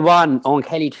Jimmy Dial 1, Owen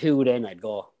Kelly 2. Then I'd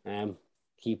go.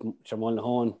 Keep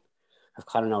Mullinahone. I've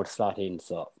Conor now to slot in.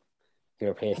 So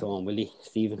your place on, will he,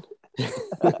 Stephen?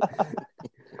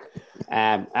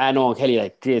 And Owen Kelly,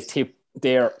 like, his Tip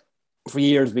there for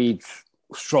years, we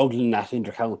struggling at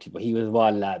inter-county, but he was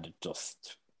one lad that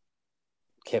just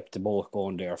kept the boat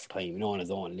going there for time, on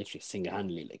his own, literally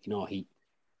single-handedly. Like,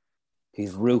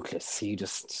 he's ruthless. He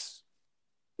just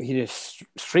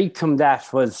streaked him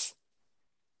that was,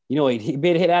 he'd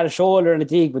be hit out of shoulder in a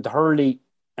dig with the hurley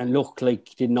and looked like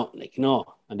he did nothing, like,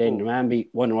 And then the man be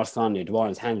wondering what's on there. The ball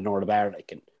is handing over the bar,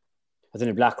 like, and I was in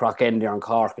a Blackrock end there on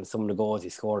Cork, and some of the goals he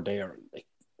scored there, like,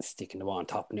 sticking the ball on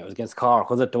top, and it was against Cork,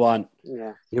 was it the one?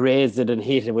 Yeah. He raised it and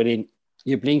hit it within,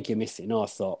 you blink, you miss it,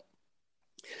 so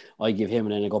I give him,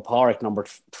 and then I go Pádraig number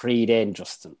 3 then,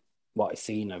 Justin. What I've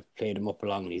seen, I've played him up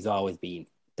along, and he's always been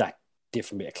that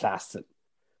different bit of class. And to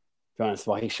be honest,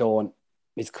 what he's shown,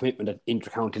 his commitment at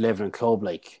inter-county level and club,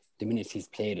 like, the minutes he's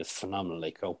played is phenomenal,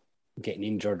 like, getting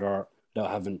injured or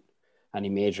without having any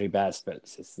major bad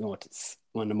spells. It's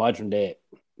one of the modern day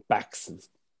backs of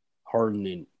hurling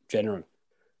in general.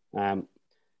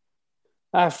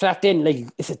 After that then, like,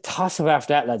 it's a toss-up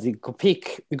after that, lads. You could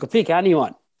pick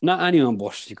anyone. Not anyone,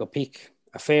 but you could pick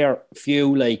a fair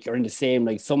few, like, are in the same,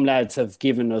 like, some lads have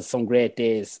given us some great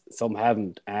days, some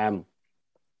haven't. And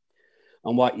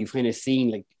what you've kind of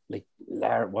seen, like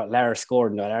what Lara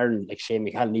scored in that Ireland, like Shane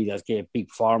McCallum, has gave a big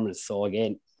performance. So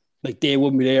again, like, they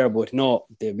wouldn't be there, but no,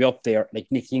 they'll be up there. Like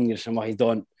Nick English and what he's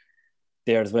done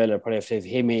there as well. I'll probably have to have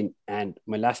him in. And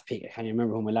my last pick, I can't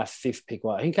remember who my last 5th pick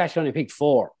was. I think I actually only picked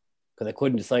 4 because I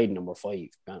couldn't decide number 5, to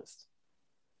be honest.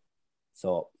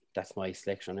 So that's my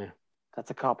selection there.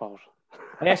 That's a cop-out.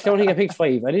 I actually don't think I picked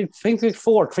 5. I did think I picked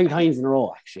 4 3 times in a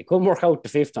row, actually. Couldn't work out the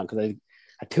 5th one because I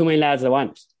had too many lads I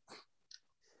want.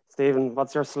 Stephen,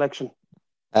 what's your selection?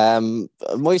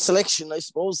 My selection, I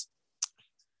suppose,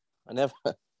 I never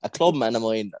a club man of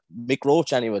mine, Mick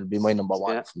Roach anyway, would be my number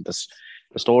one from this.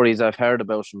 The stories I've heard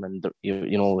about him and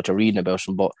you know what you're reading about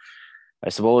him, but I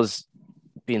suppose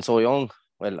being so young,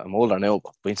 well, I'm older now,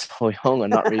 but being so young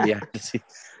and not really happy to see.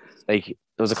 Like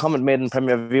there was a comment made in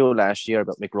Premier Review last year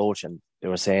about Mick Roach, and they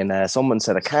were saying someone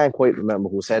said, I can't quite remember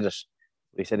who said it.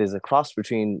 They said it's a cross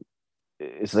between,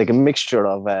 it's like a mixture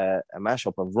of a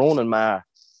mashup of Ronan Marr,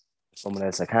 someone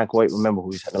else. I can't quite remember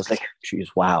who he said. I was like, geez,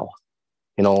 wow,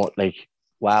 you know, like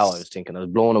wow. I was thinking, I was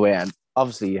blown away, and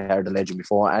obviously you heard the legend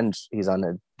before, and he's on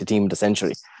the team of the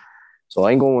century. So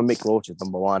I'm going with Mick Roach at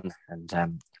number one,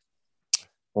 and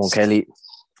Owen Kelly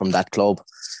from that club.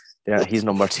 Yeah, he's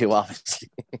number two, obviously.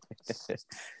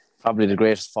 Probably the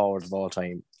greatest forward of all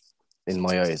time in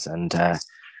my eyes. And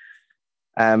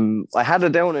I had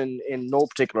it down in no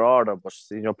particular order, but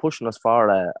you know, pushing us for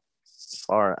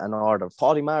an order.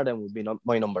 Paddy Marden would be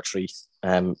my number three.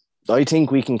 I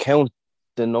think we can count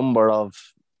the number of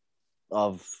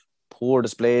poor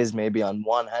displays maybe on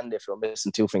one hand if you're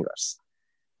missing two fingers.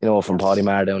 You know, from Paddy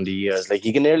Marr down the years. Like,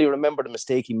 you can nearly remember the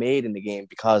mistake he made in the game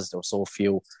because there were so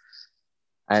few.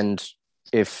 And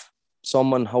if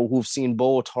someone who've seen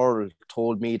both hurl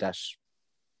told me that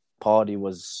Paddy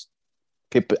was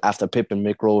after Pip and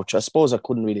Mick Roach, I suppose I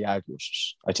couldn't really argue it.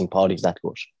 I think Paddy's that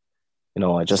good. You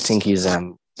know, I just think he's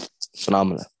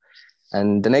phenomenal.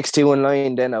 And the next two in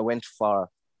line, then I went for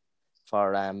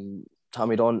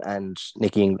Tommy Dunn and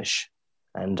Nicky English.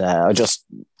 And I just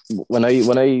when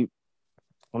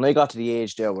I got to the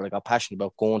age there where I got passionate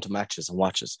about going to matches and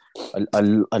watches, I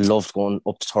loved going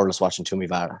up to Thurles watching Toomey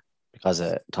Vara because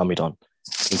of Tommy Dunn.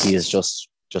 I think he is just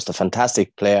a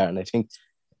fantastic player, and I think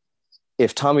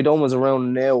if Tommy Dunn was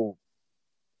around now,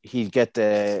 he'd get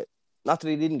the, not that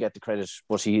he didn't get the credit,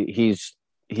 but he'd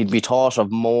be thought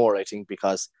of more, I think,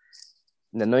 because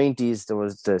in the 90s there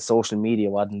was the social media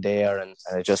wasn't there, and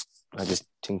I just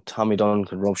think Tommy Dunn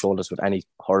could rub shoulders with any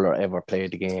hurler ever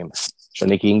played the game. Sure,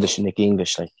 Nicky English,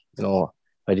 like, you know,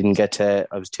 I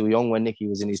was too young when Nicky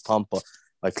was in his pomp, but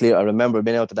I remember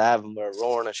being out to the Ave and we're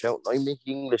roaring and shouting, I'm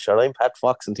Nicky English or I'm Pat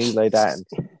Fox and things like that, and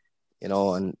you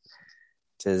know, and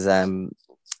it is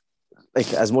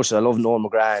like, as much as I love Noel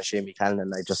McGrath and Shamie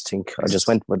Callan, I just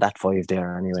went with that five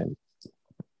there anyway,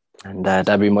 and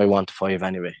that'd be my 1 to 5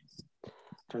 anyway.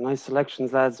 They're nice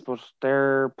selections, lads, but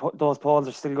those polls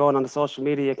are still going on the social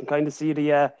media. You can kind of see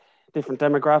the different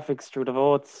demographics through the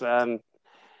votes on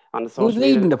the social media.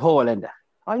 Who's leading the poll, Linda?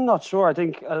 I'm not sure. I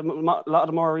think a lot of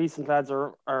the more recent lads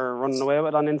are running away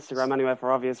with it on Instagram anyway,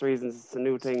 for obvious reasons. It's a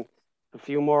new thing. A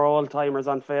few more old-timers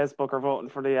on Facebook are voting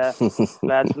for the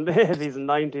lads from the 80s and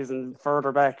 90s and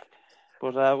further back.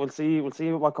 But we'll see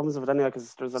what comes of it anyway,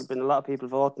 because there's been a lot of people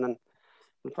voting, and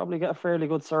we'll probably get a fairly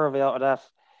good survey out of that.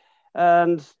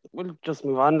 And we'll just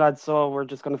move on, lads. So we're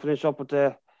just going to finish up with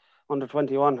the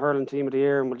under-21 hurling team of the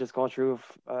year, and we'll just go through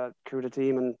the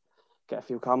team and get a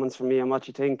few comments from me on what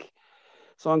you think.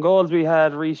 So on goals, we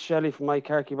had Reece Shelley from Mike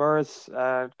Carkey Burrs,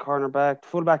 cornerback,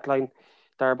 full back line,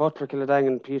 Dara Butler,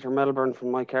 Killidangan, Peter Melbourne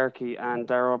from Mike Carkey, and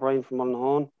Dara O'Brien from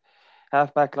Mullinahone.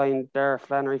 Half back line, Dara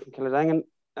Flannery from Killidangan,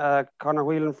 Conor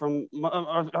Whelan from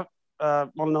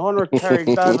Mullinahone or Terry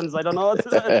Davins, I don't know.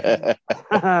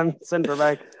 Centre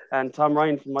back, and Tom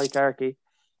Ryan from Mike Carkey.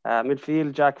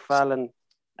 Midfield, Jack Fallon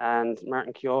and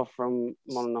Martin Keogh from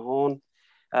Mullinahone.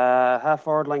 Half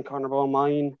forward line, Conor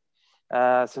Bowmine.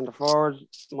 Centre forward,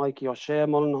 Mikey O'Shea,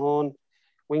 Mullinahone.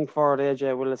 Wing forward,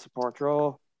 AJ Willis,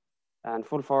 Portroe. And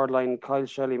full forward line, Kyle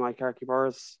Shelley, Mike Carkey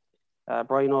Burrs.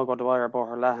 Brian O'Dwyer,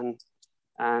 Boher Lahan.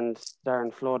 And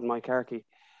Darren Flood, Mike Carkey.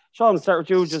 Sean, we'll start with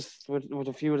you just with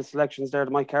a few of the selections there.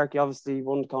 The Mike Carkey obviously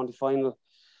won the county final.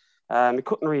 We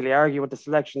couldn't really argue with the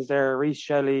selections there. Reece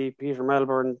Shelley, Peter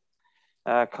Melbourne,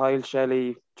 Kyle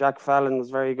Shelley, Jack Fallon was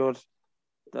very good.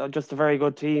 Just a very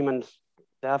good team, and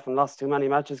they haven't lost too many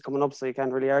matches coming up, so you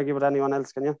can't really argue with anyone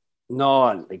else, can you?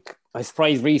 No, like, I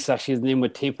surprised Reece actually isn't in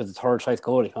with Tip as a third choice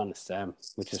goalie, honest,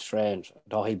 which is strange. I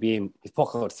thought he'd be in his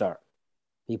pocket out there.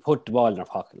 He put the ball in their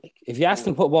pocket. Like, if you asked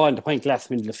him to put the ball in the point glass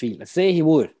middle of the field, let's say he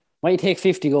would. Might take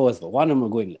 50 goals, but one of them are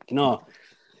going, like, you know,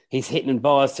 he's hitting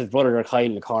balls to his brother or Kyle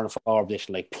in the corner forward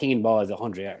position, like pinging balls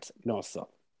 100 yards, you know, so. And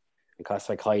because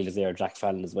like Kyle is there, Jack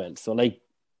Fallon as well. So, like,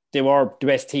 they were the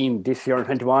best team this year in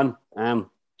 21.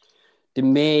 They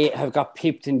may have got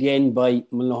pipped in the end by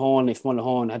Mullinahone if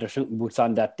Mullinahone had their shooting boots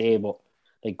on that day, but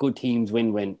like, good teams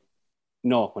win when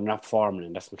they're not performing,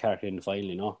 and that's McCarthy in the final,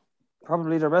 you know.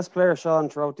 Probably their best player, Sean,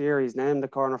 throughout the year. He's named the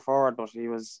corner forward, but he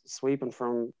was sweeping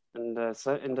from in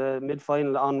the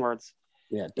mid-final onwards.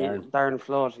 Yeah, Darren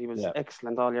Flood. He was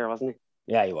excellent all year, wasn't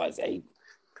he? Yeah, he was.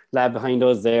 Lad behind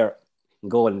us there,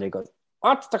 goal, and they go,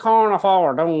 "What's the corner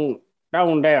forward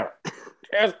down there?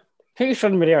 He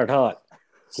shouldn't be there at all."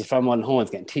 He's from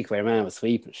Mullinahone, getting ticked by a man with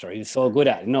sweeping. Sure, he's so good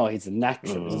at it. No, he's a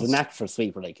natural. He's a natural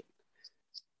sweeper. Like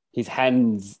his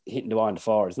hands hitting the ball in the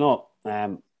forwards. No,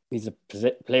 he's a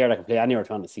player that can play anywhere.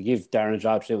 To honest, he gives Darren a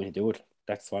job to do, and he do it.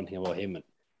 That's one thing about him. And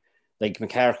like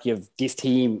McCarthy, of this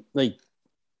team, like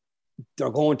they're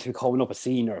going to be coming up a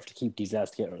senior to keep these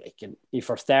lads together. Like, and if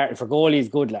our goalie is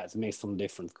good, lads, it makes some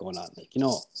difference going on. Like, you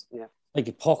know, like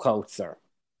the puck outs are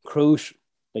crucial.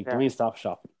 Like the main stop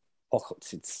shop, puck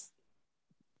outs, it's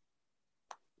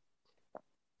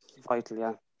vital,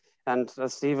 yeah. And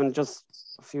Stephen, just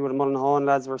a few of the Mullinahone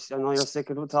lads I know you're sick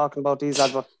of talking about these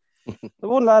lads, but the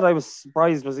one lad I was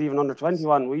surprised was even under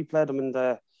 21. We played them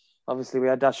in obviously we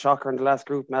had that shocker in the last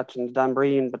group match in the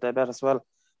Danbreen, but they bet us well.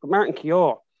 But Martin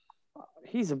Keogh,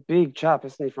 he's a big chap,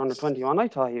 isn't he, for under 21? I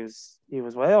thought he was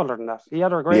way older than that. He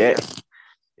had a great year.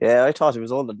 Yeah, I thought he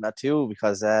was older than that too,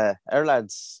 because our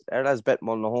lads bet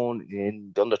Mullinahone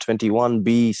in the under 21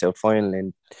 B South final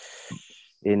in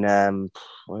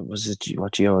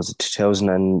what year was it?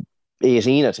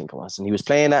 2018, I think it was, and he was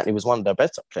playing that, and he was one of their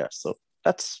best players. So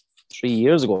that's 3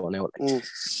 years ago now. Like.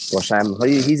 But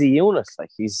he's a unit. Like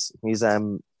he's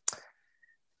a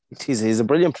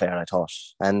brilliant player, I thought,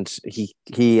 and he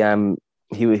carried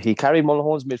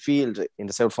Mullinahone's midfield in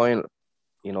the South final.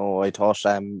 You know, I thought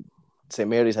St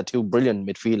Mary's had two brilliant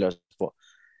midfielders, but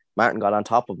Martin got on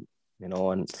top of him. You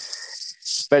know, and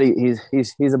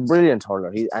he's a brilliant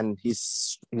hurler.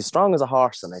 He's strong as a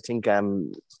horse, and I think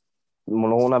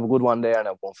Mullinahone have a good one there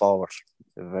now going forward.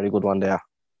 A very good one there.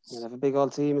 They have a big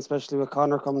old team, especially with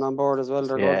Connor coming on board as well.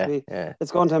 They're going to be. Yeah.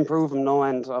 It's going to improve them no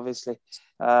end, obviously.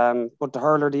 But the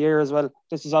hurler of the year as well.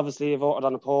 This is obviously voted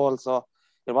on a poll, so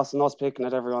it wasn't us picking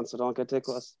it, everyone. So don't get ticked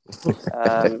with us.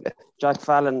 Jack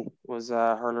Fallon was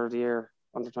hurler of the year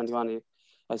under 21.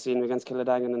 I seen him against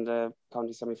Killadangan in the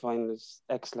county semi-final. It's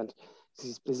excellent.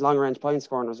 His long-range point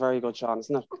scoring was very good, Sean,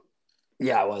 isn't it?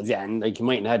 Yeah, well, yeah, and like you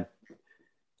mightn't have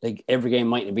like every game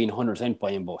mightn't have been 100%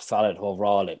 by him, but solid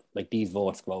overall. Like these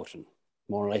votes go out, and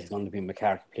more or less going to be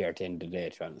McCarthy player at the end of the day.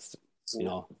 To be honest, you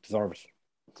know, deserve it.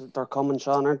 They're coming,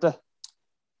 Sean, aren't they?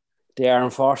 They are,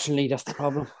 unfortunately. That's the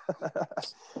problem.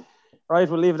 Right,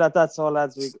 we'll leave it at that. So,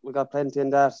 lads, we got plenty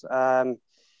in that.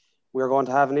 We're going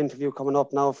to have an interview coming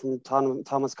up now from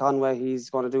Thomas Conway. He's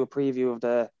going to do a preview of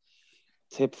the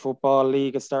Tip Football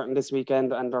League. It's starting this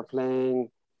weekend, and they're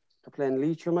playing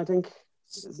Leitrim, I think.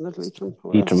 Isn't it Leitrim?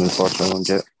 Leitrim is first round,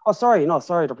 yeah. Oh, sorry.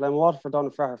 They're playing Waterford down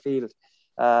at Fraher Field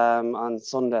on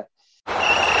Sunday.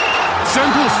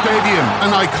 Central Stadium,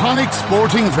 an iconic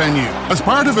sporting venue. As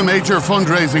part of a major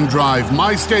fundraising drive,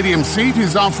 My Stadium Seat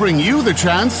is offering you the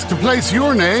chance to place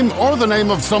your name or the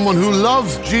name of someone who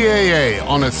loves GAA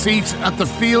on a seat at the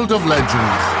Field of Legends.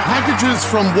 Packages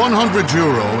from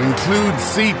 €100 include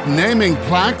seat naming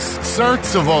plaques,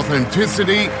 certs of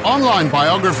authenticity, online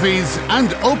biographies,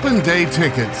 and open day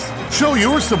tickets. Show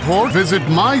your support. Visit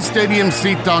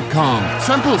mystadiumseat.com.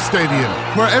 Central Stadium,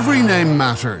 where every name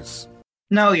matters.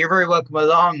 Now, you're very welcome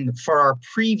along for our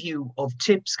preview of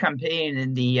Tip's campaign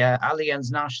in the Allianz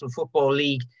National Football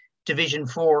League Division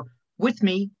 4. With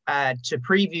me to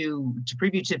preview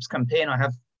Tip's campaign, I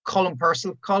have Colm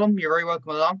Purcell. Colm, you're very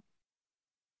welcome along.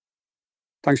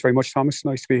 Thanks very much, Thomas.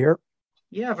 Nice to be here.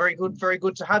 Yeah, very good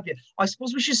to have you. I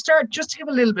suppose we should start just to give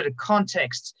a little bit of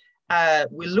context.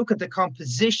 We'll look at the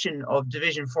composition of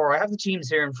Division 4. I have the teams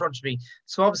here in front of me.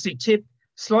 So obviously Tip,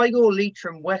 Sligo,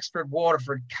 Leitrim, Wexford,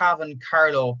 Waterford, Cavan,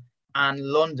 Carlow and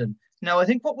London. Now, I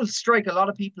think what will strike a lot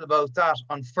of people about that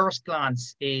on first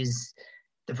glance is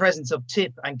the presence of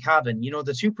Tip and Cavan. You know,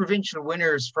 the two provincial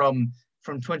winners from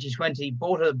 2020,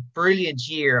 both a brilliant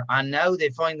year, and now they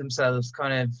find themselves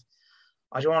kind of,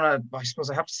 I suppose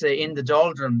I have to say, in the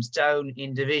doldrums down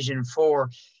in Division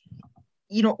 4.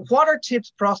 You know, what are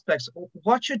Tip's prospects?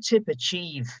 What should Tip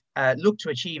look to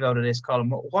achieve out of this,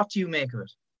 Colm? What do you make of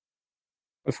it?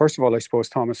 Well, first of all, I suppose,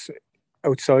 Thomas,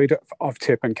 outside of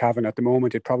Tip and Cavan at the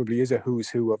moment, it probably is a who's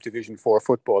who of Division 4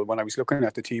 football. When I was looking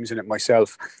at the teams in it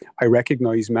myself, I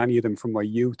recognised many of them from my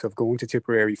youth of going to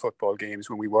Tipperary football games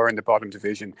when we were in the bottom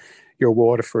division. Your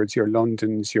Waterfords, your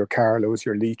Londons, your Carlows,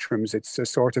 your Leatrims. It's a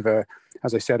sort of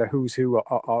as I said, a who's who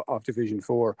of Division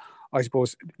 4. I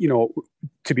suppose, you know,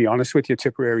 to be honest with you,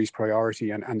 Tipperary's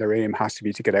priority and their aim has to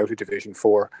be to get out of Division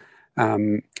 4.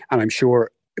 And I'm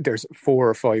sure there's 4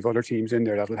 or 5 other teams in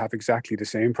there that'll have exactly the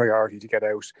same priority to get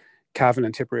out. Cavan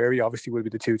and Tipperary obviously will be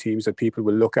the two teams that people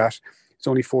will look at. It's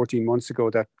only 14 months ago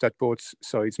that both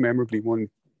sides memorably won,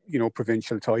 you know,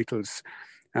 provincial titles.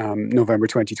 November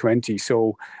 2020.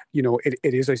 So, it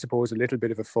is, I suppose, a little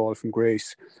bit of a fall from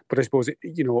grace. But I suppose,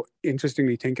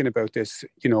 interestingly thinking about this,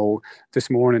 this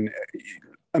morning,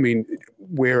 I mean,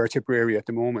 where are Tipperary at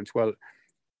the moment? Well,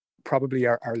 probably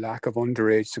our lack of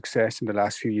underage success in the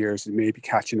last few years is maybe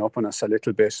catching up on us a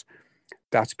little bit.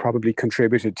 That's probably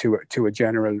contributed to a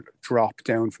general drop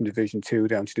down from Division 2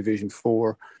 down to Division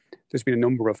 4. There's been a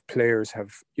number of players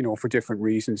have, for different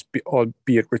reasons,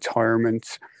 albeit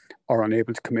retirement or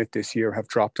unable to commit this year, have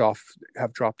dropped off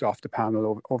the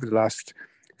panel over the last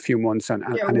few months and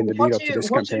in the lead up to this campaign.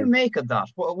 What do you make of that?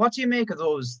 What do you make of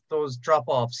those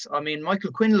drop-offs? I mean,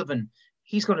 Michael Quinlivan,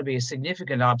 he's going to be a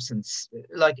significant absence.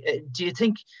 Like, do you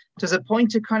think, does it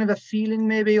point to kind of a feeling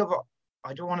maybe of,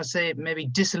 I don't want to say maybe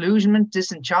disillusionment,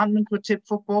 disenchantment with Tip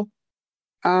football?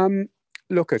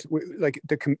 Look at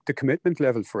the commitment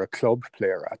level for a club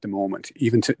player at the moment,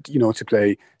 even to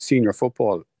play senior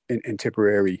football in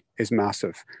Tipperary is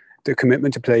massive. The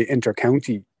commitment to play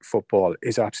inter-county football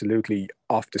is absolutely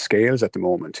off the scales at the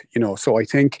moment. So I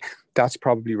think that's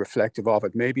probably reflective of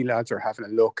it. Maybe lads are having a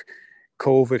look.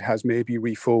 COVID has maybe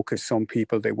refocused some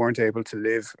people. They weren't able to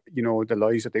live, the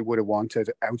lives that they would have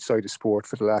wanted outside of sport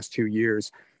for the last 2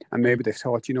 years, and maybe they've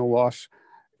thought,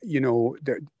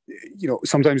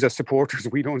 sometimes as supporters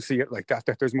we don't see it like that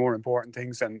there's more important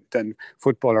things than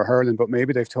football or hurling, but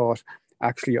maybe they've thought,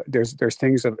 actually there's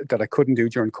things that I couldn't do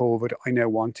during COVID I now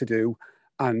want to do,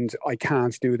 and I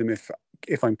can't do them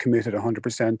if I'm committed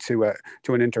 100%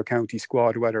 to an inter-county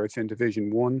squad, whether it's in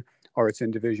Division 1 or it's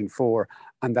in Division 4,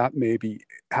 and that maybe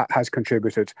has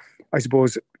contributed. I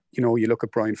suppose, you look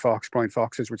at Brian Fox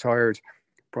is retired.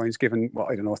 Brian's given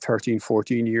 13,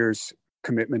 14 years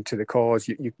commitment to the cause.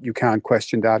 You can't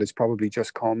question that. It's probably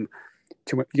just come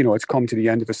to the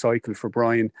end of a cycle for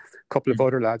Brian. A couple of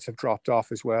other lads have dropped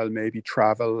off as well, maybe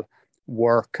travel,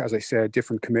 work, as I said,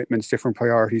 different commitments, different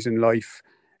priorities in life.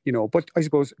 But I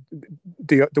suppose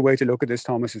the way to look at this,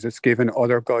 Thomas, is it's given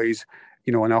other guys,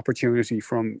 an opportunity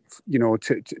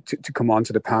to come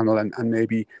onto the panel and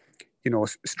maybe,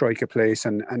 strike a place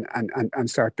and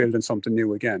start building something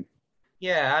new again.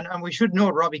 Yeah, and we should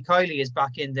note Robbie Kiley is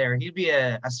back in there. He'll be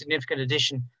a significant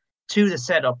addition to the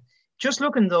setup. Just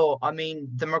looking though, I mean,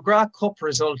 the McGrath Cup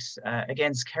result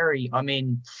against Kerry, I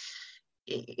mean,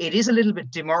 it is a little bit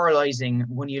demoralising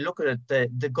when you look at it,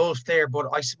 the gulf there. But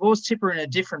I suppose Tip are in a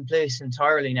different place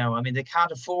entirely now. I mean, they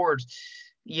can't afford,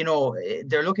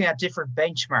 they're looking at different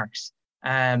benchmarks.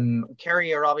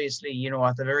 Kerry are obviously,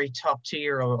 at the very top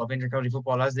tier of intercounty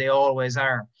football, as they always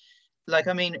are. Like,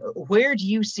 I mean, where do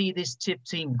you see this Tip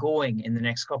team going in the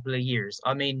next couple of years?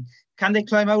 I mean, can they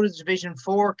climb out of Division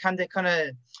 4? Can they kind of,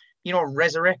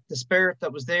 resurrect the spirit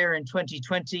that was there in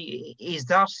 2020? Is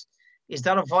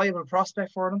that a viable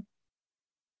prospect for them?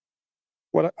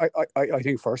 Well, I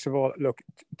think, first of all, look,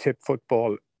 Tip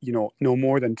football, no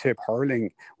more than Tip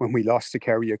hurling when we lost to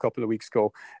Kerry a couple of weeks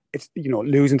ago. It's,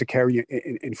 losing to Kerry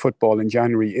in football in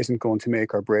January isn't going to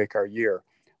make or break our year.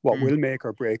 What will make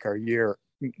or break our year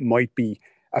might be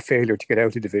a failure to get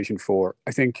out of Division 4.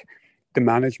 I think the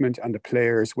management and the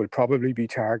players will probably be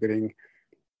targeting,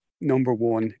 number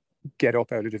one, get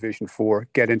up out of Division 4,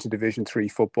 get into Division 3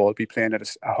 football, be playing at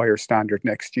a higher standard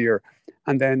next year,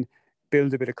 and then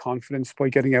build a bit of confidence by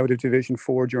getting out of Division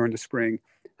 4 during the spring.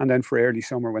 And then for early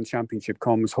summer, when Championship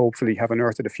comes, hopefully have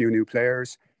unearthed a few new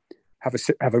players, have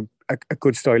a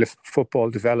good style of football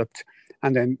developed,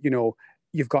 and then,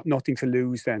 you've got nothing to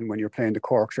lose then when you're playing the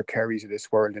Corks or Kerrys of this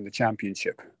world in the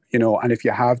Championship, and if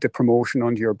you have the promotion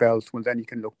under your belt, well, then you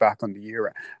can look back on the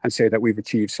year and say that we've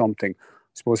achieved something.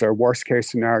 I suppose our worst case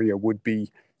scenario would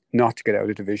be not to get out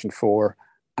of Division 4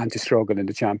 and to struggle in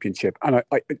the Championship. And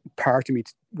I part of me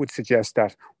would suggest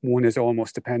that one is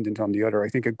almost dependent on the other. I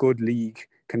think a good league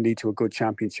can lead to a good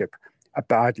Championship. A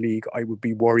bad league, I would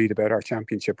be worried about our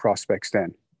Championship prospects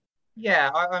then. Yeah,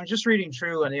 I'm just reading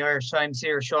through on the Irish Times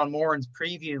here, Sean Moran's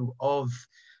preview of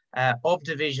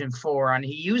Division 4, and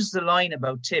he used the line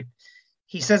about Tip.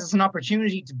 He says it's an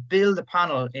opportunity to build a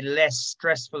panel in less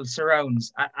stressful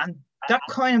surrounds, and that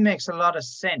kind of makes a lot of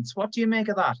sense. What do you make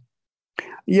of that?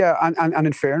 Yeah, and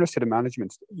in fairness to the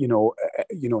management,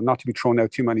 not to be thrown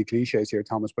out too many cliches here,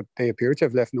 Thomas, but they appear to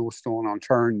have left no stone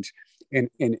unturned in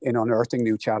unearthing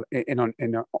new talent. New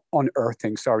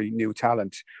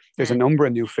talent. There's a number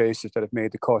of new faces that have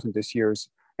made the cut in this year's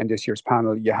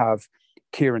panel. You have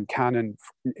Kieran Cannon.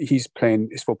 He's playing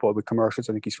his football with commercials.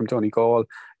 I think he's from Donegal.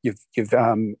 You've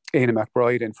Aina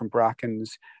McBride in from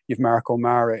Brackens. You've Mark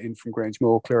O'Mara in from Grange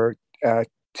Mokler.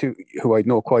 Who I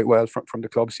know quite well from the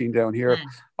club scene down here.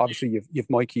 Obviously, you've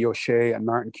Mikey O'Shea and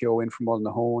Martin Keogh in from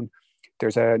Mullinahone.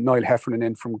 There's a Niall Heffernan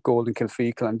in from Golden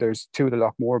Kilfeacle, and there's two of the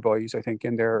Lockmore boys, I think,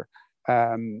 in there,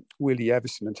 Willie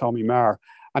Evison and Tommy Marr.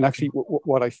 And actually,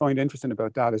 what I find interesting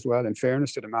about that as well, in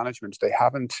fairness to the management, they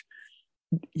haven't,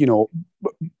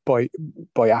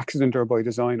 by accident or by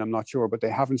design, I'm not sure, but they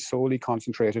haven't solely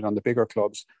concentrated on the bigger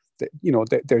clubs.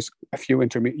 There's a few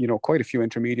quite a few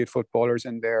intermediate footballers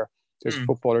in there. There's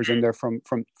footballers in there from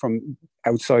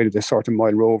outside of the sort of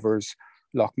Mile Rovers,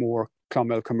 Lockmore,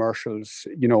 Clonmel Commercials,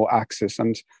 Axis,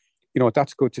 and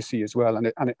that's good to see as well.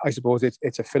 And I suppose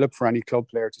it's a fillip for any club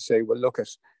player to say, well, look at,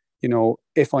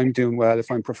 if I'm doing well,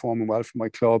 if I'm performing well for my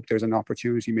club, there's an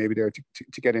opportunity maybe there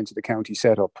to get into the county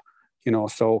setup.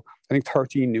 So I think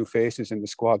 13 new faces in the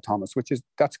squad, Thomas,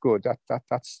 that's good.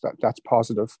 That's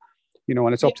positive.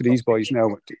 And it's up to these boys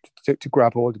now to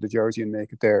grab hold of the jersey and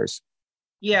make it theirs.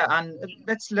 Yeah, and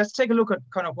let's take a look at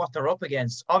kind of what they're up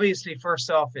against. Obviously,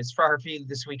 first off, it's Fairfield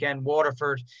this weekend,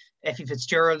 Waterford. Effie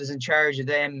Fitzgerald is in charge of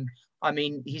them. I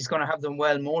mean, he's going to have them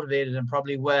well motivated and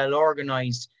probably well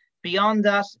organised. Beyond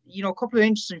that, a couple of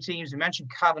interesting teams. We mentioned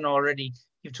Cavan already.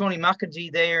 You've Tony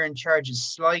McEntee there in charge of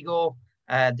Sligo.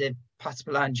 They've Pat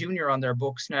Spillane Jr. on their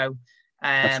books now.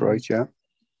 That's right, yeah.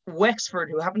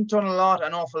 Wexford, who haven't done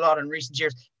an awful lot in recent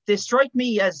years. They strike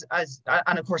me as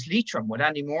and of course Leitrim with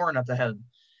Andy Moran at the helm.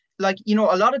 Like, a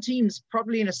lot of teams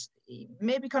probably in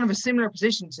maybe kind of a similar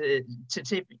position to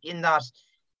Tip, in that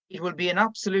it'll be an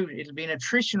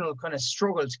attritional kind of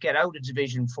struggle to get out of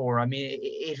Division 4. I mean,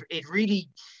 it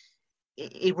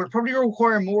will probably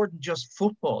require more than just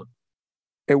football.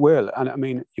 It will. And I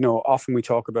mean, often we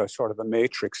talk about sort of a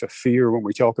matrix of fear when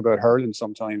we talk about hurling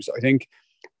sometimes. I think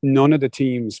none of the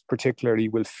teams particularly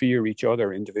will fear each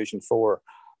other in Division 4.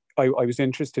 I was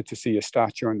interested to see a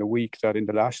stat during the week that in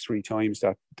the last 3 times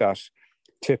that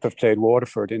Tip have played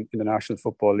Waterford in the National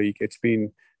Football League, it's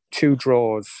been 2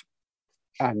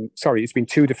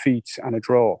 defeats and a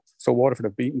draw. So Waterford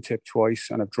have beaten Tip twice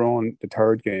and have drawn the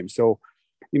 3rd game. So,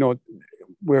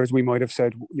 whereas we might have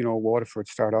said, Waterford,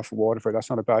 start off with Waterford,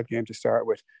 that's not a bad game to start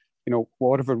with.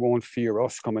 Waterford won't fear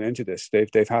us coming into this.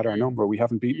 They've had our number. We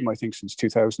haven't beaten them, I think, since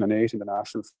 2008 in the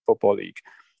National Football League.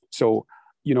 So,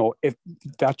 if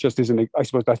that just is an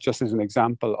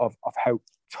example of how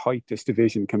tight this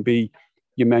division can be.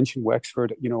 You mentioned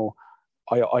Wexford.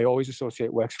 I always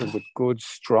associate Wexford with good,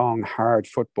 strong, hard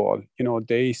football.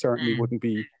 They certainly wouldn't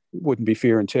be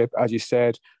fearing Tip. As you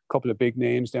said, a couple of big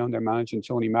names down there managing,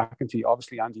 Tony McEntee.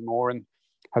 Obviously, Andy Moran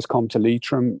has come to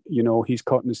Leitrim. He's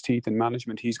cutting his teeth in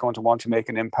management. He's going to want to make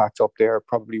an impact up there,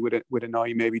 probably with an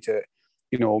eye maybe to,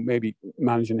 maybe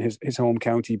managing his home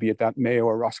county, be it that Mayo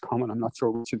or Roscommon. I'm not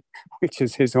sure which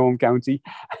is his home county,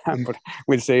 but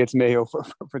we'll say it's Mayo for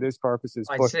this purposes.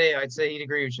 I'd say he'd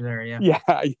agree with you there,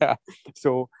 yeah. Yeah.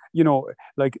 So,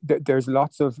 there's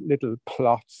lots of little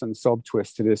plots and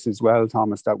sub-twists to this as well,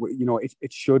 Thomas, that,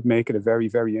 it should make it a very,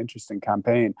 very interesting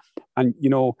campaign. And,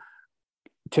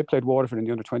 Tip played Waterford in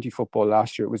the under-20 football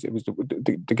last year. It was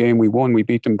the game we won. We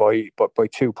beat them by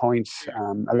 2 points,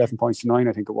 11 points to 9,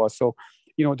 I think it was. So,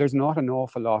 there's not an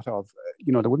awful lot of,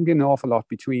 there wouldn't be an awful lot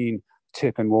between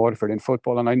Tip and Waterford in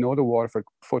football. And I know the Waterford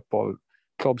football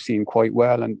club scene quite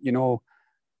well. And,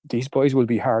 these boys will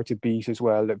be hard to beat as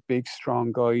well. They're big,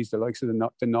 strong guys, the likes of the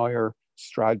Nair,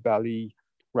 Stradbally,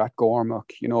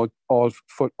 Rathgormack, all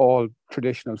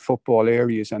traditional football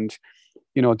areas. And,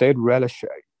 they'd relish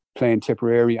playing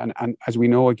Tipperary. And as we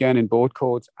know, again, in both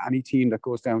codes, any team that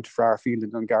goes down to Fairfield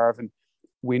and Dungarvan,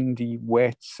 windy,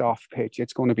 wet, soft pitch,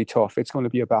 it's going to be tough. It's going to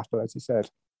be a battle, as you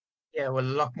said. Yeah, well, a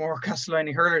lot more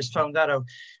Castellani hurlers found that out.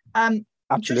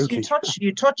 Absolutely.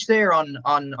 You touch there on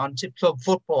Tip Club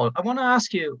football. I want to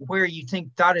ask you where you think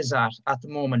that is at the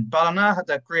moment. Ballina had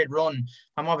that great run.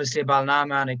 I'm obviously a Ballina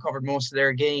man. I covered most of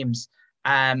their games.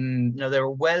 They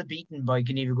were well beaten by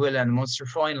Geneva Gwilla in the Munster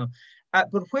final.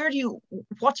 But what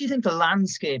do you think the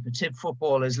landscape of Tip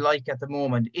football is like at the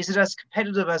moment? Is it as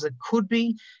competitive as it could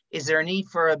be? Is there a need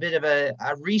for a bit of a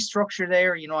restructure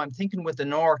there? I'm thinking with the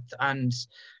North and,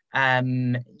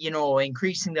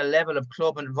 increasing the level of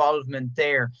club involvement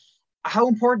there. How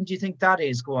important do you think that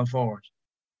is going forward?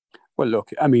 Well, look,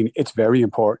 I mean, it's very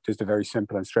important is the very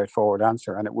simple and straightforward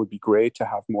answer. And it would be great to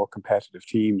have more competitive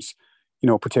teams,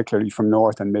 particularly from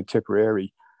North and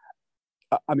Mid-Tipperary.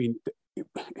 I mean,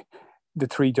 the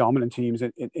 3 dominant teams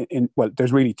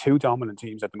there's really 2 dominant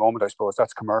teams at the moment, I suppose.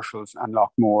 That's Commercials and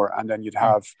Lockmore, and then you'd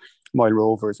have Mile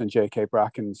Rovers and JK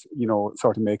Brackens,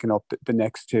 sort of making up the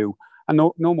next 2, and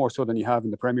no more so than you have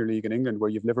in the Premier League in England, where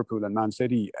you've Liverpool and Man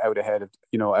City out ahead,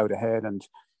 and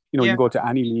you go to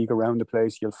any league around the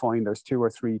place, you'll find there's 2 or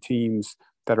 3 teams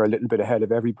that are a little bit ahead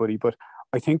of everybody. But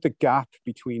I think the gap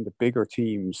between the bigger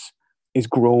teams is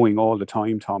growing all the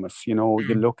time, Thomas. You know,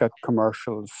 you look at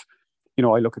commercials. You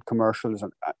know, I look at commercials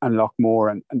and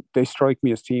Lockmore, and they strike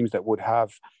me as teams that would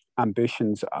have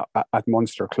ambitions at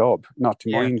Munster club, not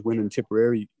to mind winning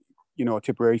Tipperary, you know,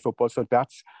 Tipperary football. So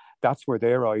that's where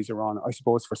their eyes are on. I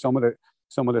suppose for some of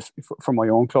this, for my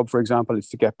own club, for example, is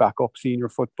to get back up senior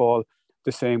football.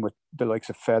 The same with the likes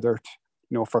of Feathert.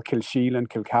 You know, for Kilsheelan and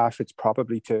Kilcash, it's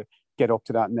probably to get up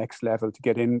to that next level, to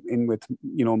get in with,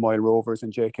 you know, Mile Rovers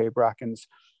and JK Brackens.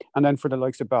 And then for the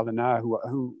likes of Ballina,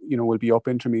 who you know, will be up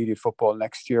intermediate football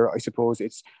next year, I suppose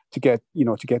it's to get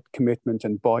commitment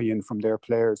and buy-in from their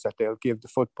players that they'll give the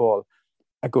football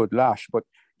a good lash. But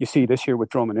you see this year with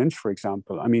Drum and Inch, for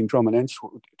example. I mean, Drum and Inch,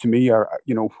 to me, are,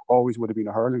 you know, always would have been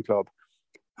a hurling club.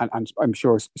 And I'm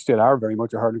sure still are very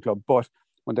much a hurling club. But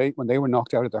when they were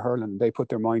knocked out of the hurling, they put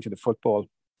their mind to the football.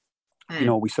 You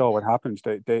know, we saw what happened.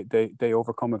 They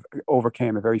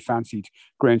overcame a very fancied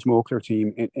Grange Mokler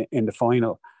team in the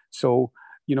final. So,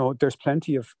 you know, there's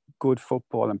plenty of good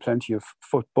football and plenty of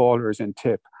footballers in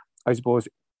Tip. I suppose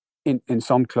in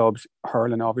some clubs,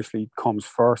 hurling obviously comes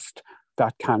first.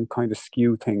 That can kind of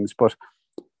skew things. But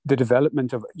the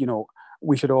development of, you know,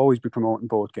 we should always be promoting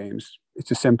both games.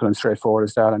 It's as simple and straightforward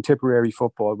as that. And Tipperary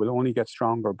football will only get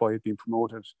stronger by it being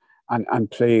promoted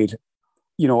and played,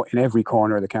 you know, in every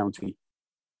corner of the county.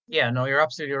 Yeah, no, you're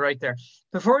absolutely right there.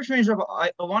 Before we finish up,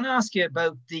 I want to ask you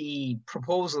about the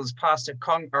proposals passed at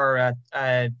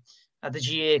the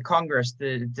GA Congress,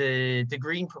 the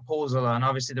green proposal and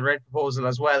obviously the red proposal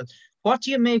as well. What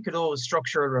do you make of those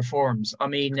structural reforms? I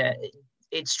mean,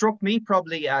 it struck me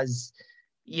probably as,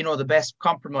 you know, the best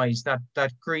compromise, that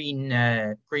green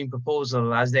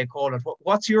proposal, as they call it.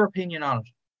 What's your opinion on it?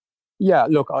 Yeah,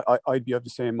 look, I'd be of the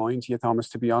same mind to you, Thomas,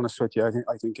 to be honest with you.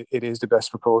 I think it is the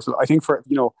best proposal. I think for,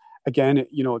 you know, again,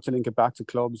 you know, to link it back to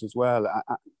clubs as well,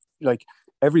 like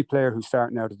every player who's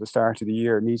starting out at the start of the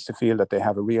year needs to feel that they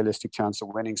have a realistic chance of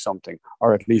winning something,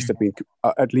 or at least of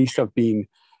being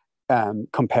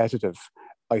competitive.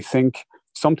 I think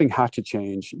something had to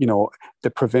change. You know, the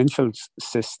provincial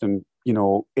system, you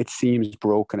know, it seems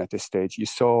broken at this stage. You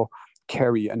saw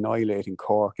Kerry annihilating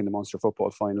Cork in the Munster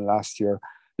football final last year.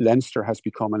 Leinster has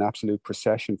become an absolute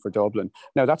procession for Dublin.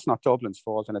 Now, that's not Dublin's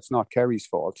fault, and it's not Kerry's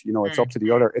fault. You know, it's up to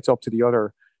the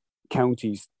other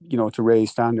counties, you know, to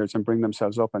raise standards and bring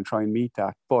themselves up and try and meet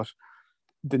that. But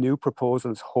the new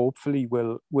proposals hopefully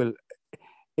will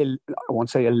I won't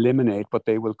say eliminate, but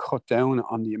they will cut down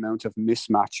on the amount of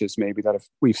mismatches maybe that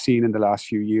we've seen in the last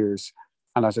few years.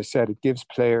 And as I said, it gives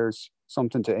players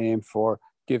something to aim for,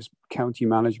 gives county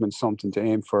management something to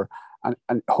aim for, and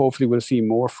hopefully we'll see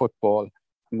more football,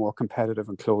 more competitive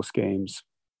and close games.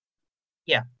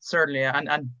 Yeah, certainly. And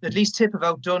at least Tip have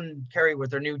outdone Kerry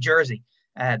with their new jersey.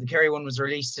 The Kerry one was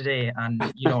released today, and,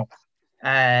 you know,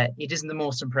 it isn't the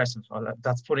most impressive.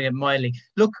 That's putting it mildly.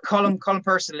 Look, Colin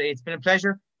personally, it's been a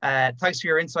pleasure. Thanks for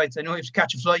your insights. I know you have to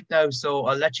catch a flight now, so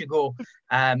I'll let you go.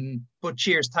 But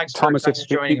cheers. Thanks for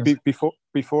joining us.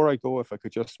 Before I go, if I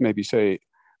could just maybe say,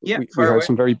 yeah, we heard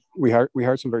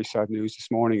some very sad news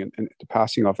this morning in the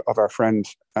passing of our friend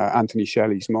Anthony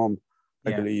Shelley's mum,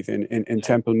 I believe, in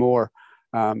Templemore.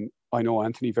 I know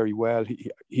Anthony very well.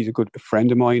 He's a good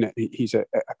friend of mine. He's a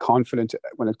confident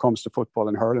when it comes to football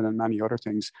and hurling and many other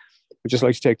things. I'd just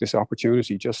like to take this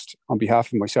opportunity, just on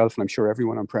behalf of myself, and I'm sure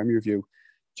everyone on Premier View,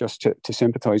 just to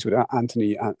sympathise with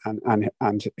Anthony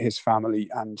and his family,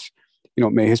 and, you know,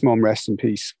 may his mum rest in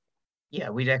peace. Yeah,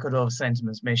 we'd echo those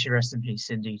sentiments. May she rest in peace,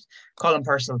 indeed. Colin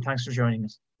Purcell, thanks for joining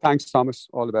us. Thanks, Thomas.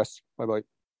 All the best. Bye-bye.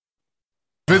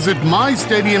 Visit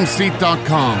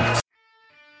mystadiumseat.com.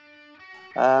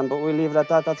 But we'll leave it at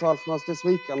that. That's all from us this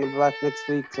week, and we'll be back next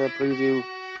week to preview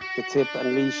the Tip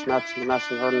and Laois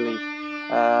National Hurling League.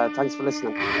 Thanks for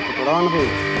listening.